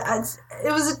yeah,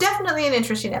 it was definitely an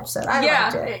interesting episode. I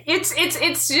liked it.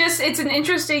 It's an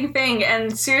interesting thing.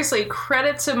 And seriously,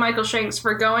 credit to Michael Shanks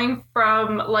for going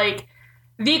from, like,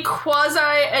 the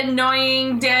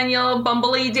quasi-annoying Daniel,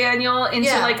 bumbly Daniel,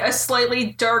 into, like, a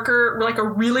slightly darker, like, a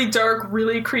really dark,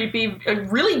 really creepy, a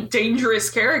really dangerous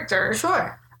character.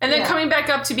 Sure. And then coming back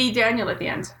up to be Daniel at the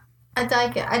end. I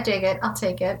like it. I dig it. I'll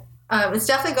take it. It's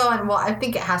definitely going, well, I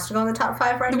think it has to go in the top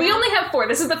 5 right now. We only have 4.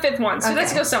 This is the 5th one, so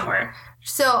let's go somewhere.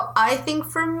 So I think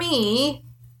for me,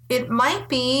 it might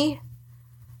be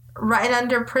right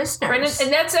under Prisoners.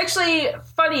 And that's actually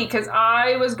funny, because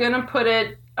I was going to put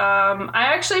it, I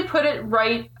actually put it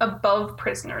right above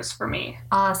Prisoners for me.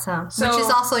 Awesome. So, which is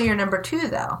also your number 2,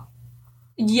 though.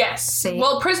 Yes. See?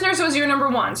 Well, Prisoners was your number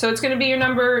 1, so it's going to be your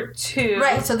number 2.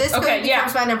 Right, so this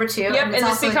becomes my number 2. Yep, and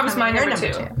this becomes my number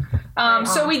 2.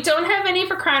 So we don't have any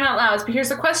for crying out loud, but here's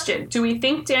the question. Do we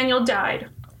think Daniel died?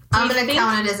 I'm going to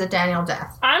count it as a Daniel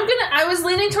death. I was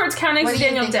leaning towards counting as a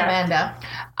Daniel death. Amanda?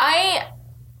 I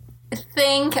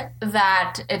think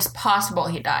that it's possible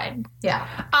he died. Yeah.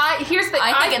 I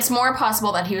think it's more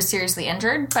possible that he was seriously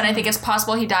injured, but I think it's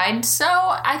possible he died, so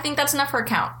I think that's enough for a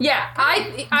count. Yeah,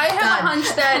 I have a hunch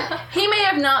that he may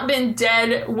have not been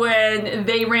dead when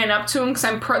they ran up to him, because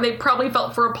they probably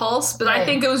felt for a pulse, but I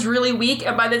think it was really weak,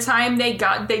 and by the time they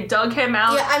dug him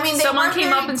out, someone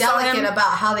came up and saw him.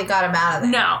 About how they got him out of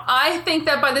there. No, I think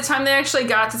that by the time they actually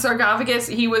got to sarcophagus,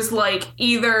 he was like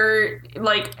either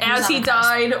like as he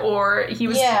died or he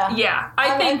was. Yeah.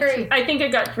 I think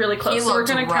it got really close. So we're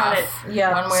gonna count it.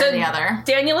 Yeah, one way or the other.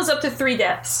 Daniel is up to 3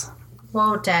 deaths.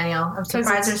 Whoa, Daniel! I'm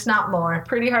surprised there's not more.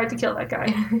 Pretty hard to kill that guy.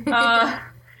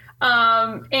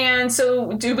 And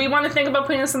so, do we want to think about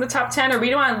putting this in the top 10, or we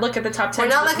don't want to look at the top 10? We're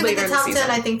not looking at the top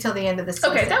 10. I think till the end of the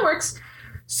season. Okay, that works.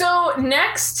 So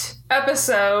next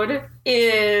episode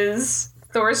is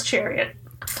Thor's Chariot.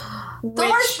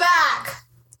 Thor's back.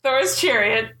 Thor's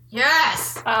Chariot.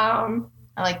 Yes.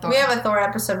 I like Thor. We have a Thor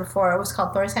episode before. It was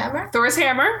called Thor's Hammer. Thor's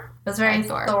Hammer. It was very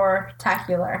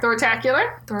Thor-tacular.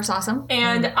 Thor-tacular. Thor's awesome.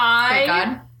 And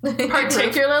I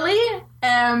particularly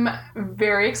am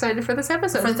very excited for this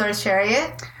episode. For Thor's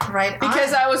Chariot? Right.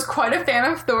 Because I was quite a fan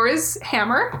of Thor's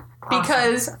Hammer. Awesome.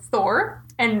 Because Thor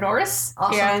and Norse.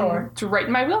 And Thor. right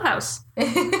in my wheelhouse.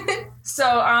 So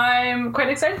I'm quite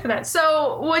excited for that.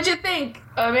 So what'd you think,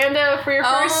 Amanda, for your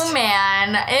first? Oh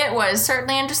man, it was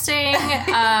certainly interesting.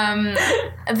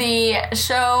 The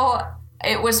show,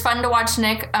 it was fun to watch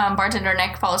bartender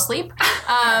Nick fall asleep.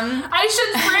 I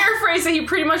should paraphrase that he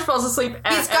pretty much falls asleep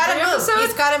at every episode.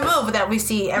 He's got a move that we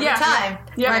see every time.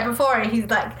 Right before,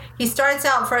 he starts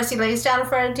out first, he lays down in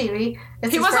front of the TV.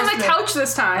 He was on the couch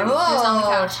this time. Oh, he was on the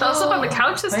couch. Fell asleep on the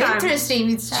couch this time. Interesting.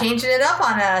 He's changing it up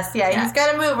on us. Yeah, he's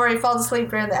got a move where he falls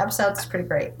asleep during the episode. It's pretty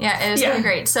great. Yeah, it was pretty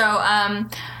great. So,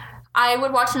 I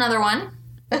would watch another one.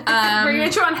 We're gonna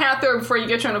get you on Hathor before you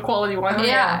get you on a quality one.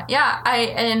 Yeah.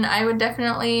 I would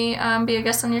definitely be a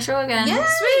guest on your show again. Yeah,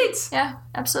 sweet. Yeah,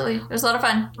 absolutely. It was a lot of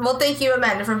fun. Well, thank you,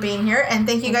 Amanda, for being here, and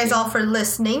thank you guys all for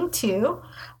listening too.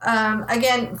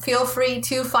 Again, feel free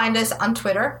to find us on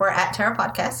Twitter. We're at Terra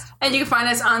Podcast. And you can find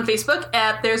us on Facebook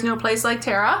at There's No Place Like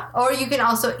Terra. Or you can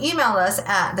also email us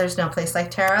at There's No Place Like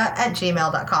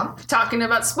Terra@gmail.com. Talking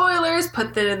about spoilers,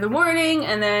 put that in the warning,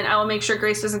 and then I will make sure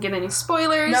Grace doesn't get any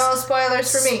spoilers. No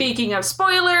spoilers for me. Speaking of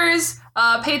spoilers,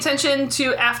 pay attention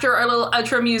to after our little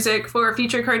outro music for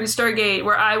Future Current Stargate,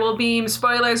 where I will beam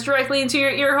spoilers directly into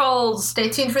your ear holes. Stay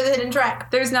tuned for the hidden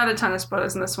track. There's not a ton of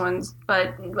spoilers in this one,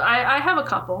 but I have a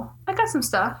couple. I got some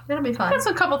stuff. It'll be fun. I got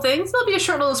a couple things. There'll be a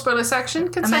short little spoiler section.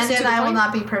 Amanda and I will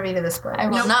not be privy to the spoilers. I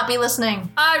will not be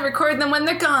listening. I record them when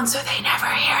they're gone, so they never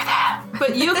hear them.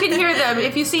 But you can hear them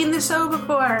if you've seen the show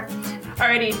before.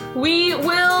 Alrighty, we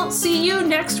will see you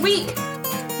next week.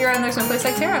 here on There's No Place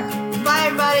Like Terra. Bye,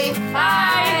 everybody.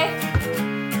 Bye.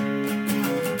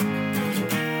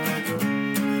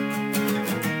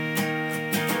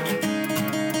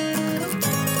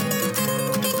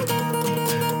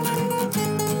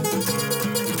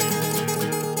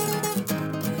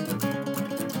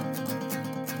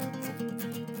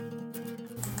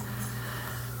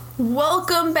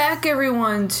 Welcome back,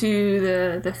 everyone,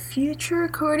 to the future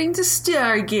according to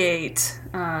Stargate.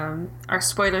 Our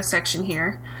spoiler section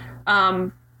here. I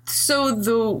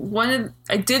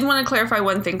did want to clarify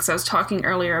one thing because I was talking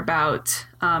earlier about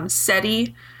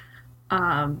SETI,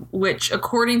 which,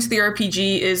 according to the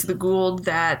RPG, is the Goa'uld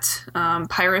that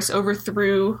Pyrus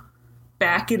overthrew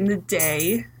back in the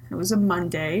day. It was a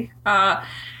Monday.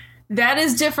 That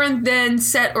is different than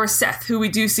Set or Seth, who we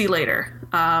do see later.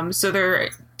 So they're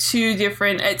two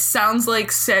different. It sounds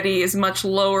like SETI is much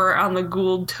lower on the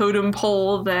Goa'uld totem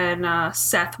pole than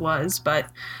Seth was, but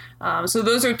so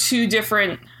those are two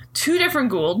different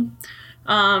Goa'uld.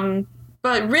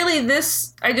 But really,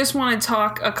 I just want to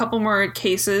talk a couple more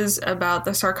cases about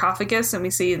the sarcophagus and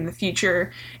we see in the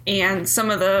future, and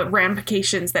some of the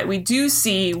ramifications that we do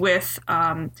see with,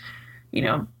 going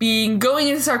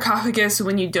into sarcophagus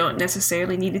when you don't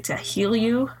necessarily need it to heal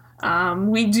you.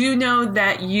 We do know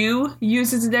that Yu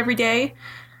uses it every day.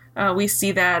 We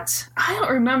see that. I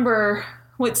don't remember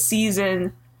what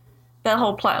season that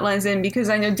whole plot line's in, because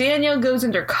I know Daniel goes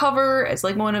undercover as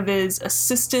like one of his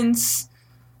assistants.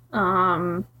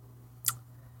 But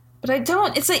I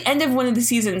don't. It's the end of one of the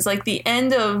seasons, like the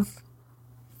end of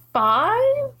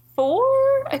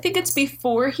 4. I think it's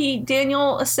before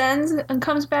Daniel ascends and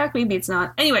comes back. Maybe it's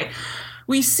not. Anyway.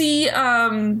 We see,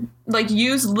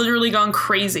 Yu's literally gone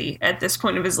crazy at this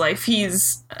point of his life.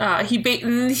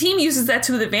 The team uses that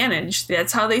to the advantage.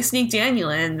 That's how they sneak Daniel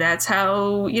in. That's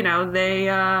how,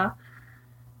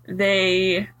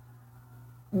 they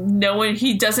know when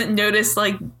he doesn't notice,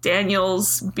 like,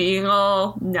 Daniel's being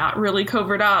all not really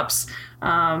covert ops.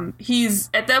 At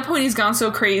that point, he's gone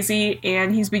so crazy,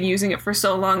 and he's been using it for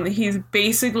so long that he's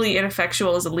basically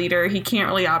ineffectual as a leader. He can't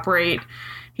really operate.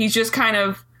 He's just kind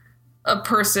of a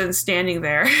person standing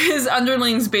there. His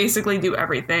underlings basically do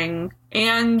everything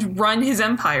and run his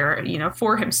empire,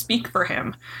 for him, speak for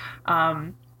him.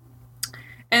 And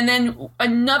then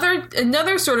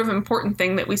another sort of important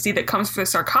thing that we see that comes from the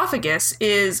sarcophagus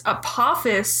is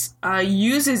Apophis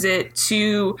uses it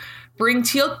to bring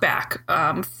Teal'c back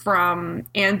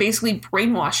and basically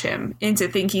brainwash him into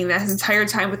thinking that his entire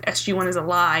time with SG-1 is a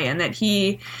lie and that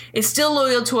he is still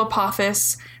loyal to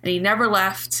Apophis and he never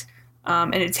left.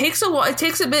 And it takes a while. It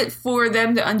takes a bit for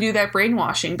them to undo that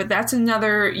brainwashing, but that's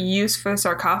another use for the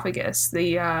sarcophagus.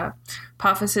 The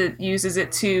Apophis uses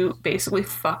it to basically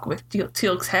fuck with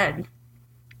Teal'c's head.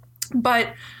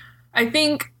 But I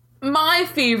think my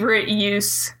favorite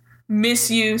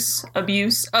misuse,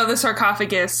 abuse of the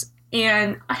sarcophagus,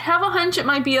 and I have a hunch it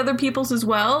might be other people's as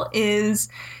well, is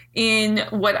in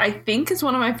what I think is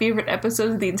one of my favorite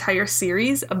episodes of the entire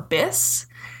series, Abyss.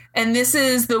 And this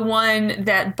is the one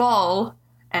that Ball,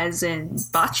 as in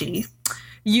Bocce,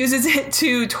 uses it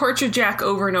to torture Jack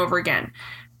over and over again.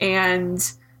 And,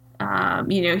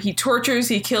 he tortures,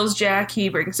 he kills Jack, he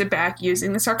brings it back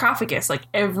using the sarcophagus, like,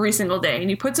 every single day. And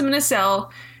he puts him in a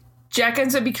cell. Jack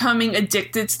ends up becoming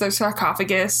addicted to the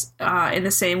sarcophagus in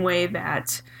the same way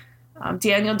that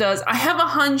Daniel does. I have a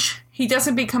hunch he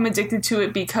doesn't become addicted to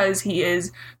it because he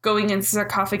is going into the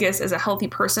sarcophagus as a healthy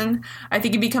person. I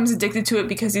think he becomes addicted to it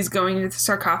because he's going into the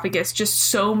sarcophagus just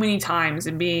so many times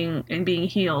and being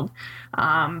healed.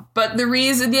 But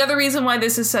the other reason why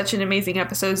this is such an amazing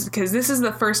episode is because this is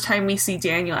the first time we see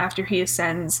Daniel after he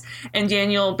ascends, and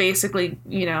Daniel basically,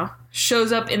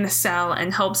 shows up in the cell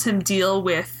and helps him deal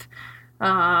with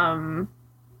the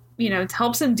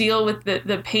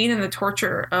pain and the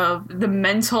torture of the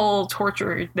mental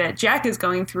torture that Jack is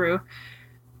going through,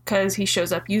 because he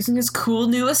shows up using his cool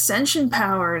new ascension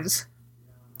powers,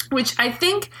 which I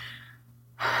think,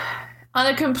 on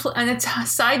a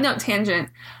side note tangent,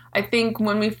 I think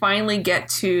when we finally get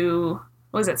to,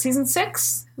 what was that, season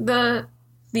 6? The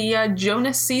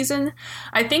Jonas season?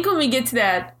 I think when we get to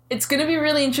that, it's going to be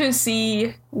really interesting to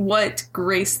see what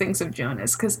Grace thinks of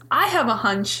Jonas, because I have a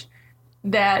hunch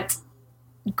that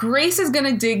Grace is going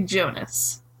to dig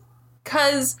Jonas.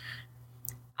 Because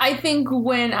I think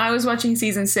when I was watching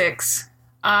season 6,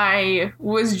 I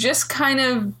was just kind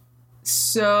of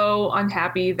so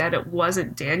unhappy that it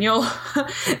wasn't Daniel,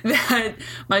 that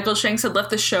Michael Shanks had left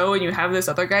the show and you have this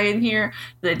other guy in here,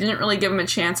 that I didn't really give him a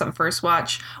chance on first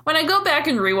watch. When I go back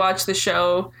and rewatch the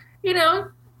show,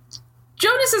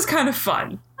 Jonas is kind of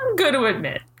fun. I'm going to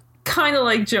admit. kind of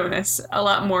like Jonas a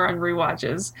lot more on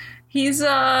rewatches. He's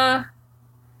a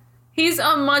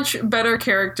much better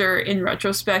character in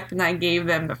retrospect than I gave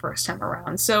them the first time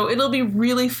around. So it'll be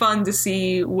really fun to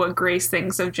see what Grace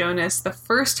thinks of Jonas the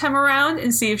first time around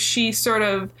and see if she sort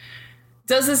of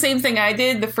does the same thing I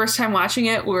did the first time watching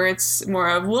it, where it's more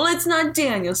of, well, it's not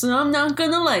Daniel, so I'm not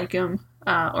gonna like him,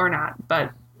 or not.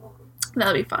 But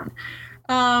that'll be fun.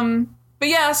 But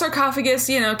yeah, Sarcophagus,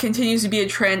 continues to be a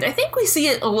trend. I think we see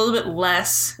it a little bit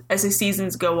less as the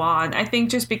seasons go on. I think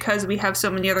just because we have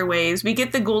so many other ways. We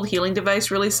get the gold healing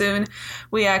device really soon.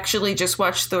 We actually just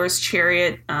watched Thor's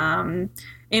Chariot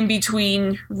in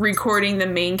between recording the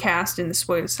main cast in the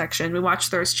spoiler section. We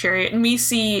watched Thor's Chariot, and we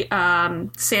see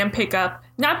Sam pick up,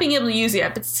 not being able to use it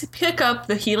yet, but to pick up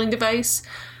the healing device.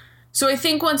 So I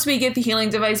think once we get the healing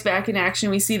device back in action,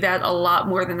 we see that a lot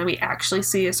more than we actually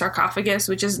see a sarcophagus,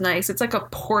 which is nice. It's like a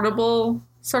portable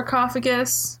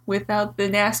sarcophagus without the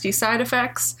nasty side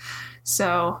effects.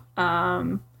 So,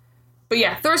 but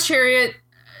yeah, Thor's Chariot.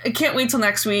 I can't wait till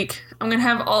next week. I'm going to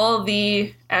have all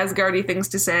the Asgardy things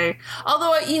to say.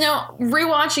 Although,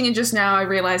 rewatching it just now, I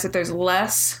realized that there's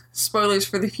less spoilers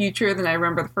for the future than I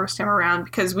remember the first time around,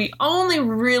 because we only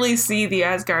really see the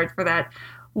Asgard for that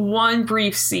one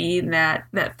brief scene that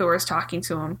Thor is talking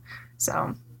to him.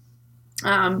 So,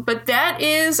 but that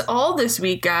is all this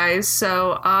week, guys.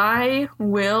 So I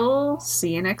will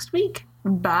see you next week.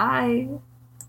 Bye.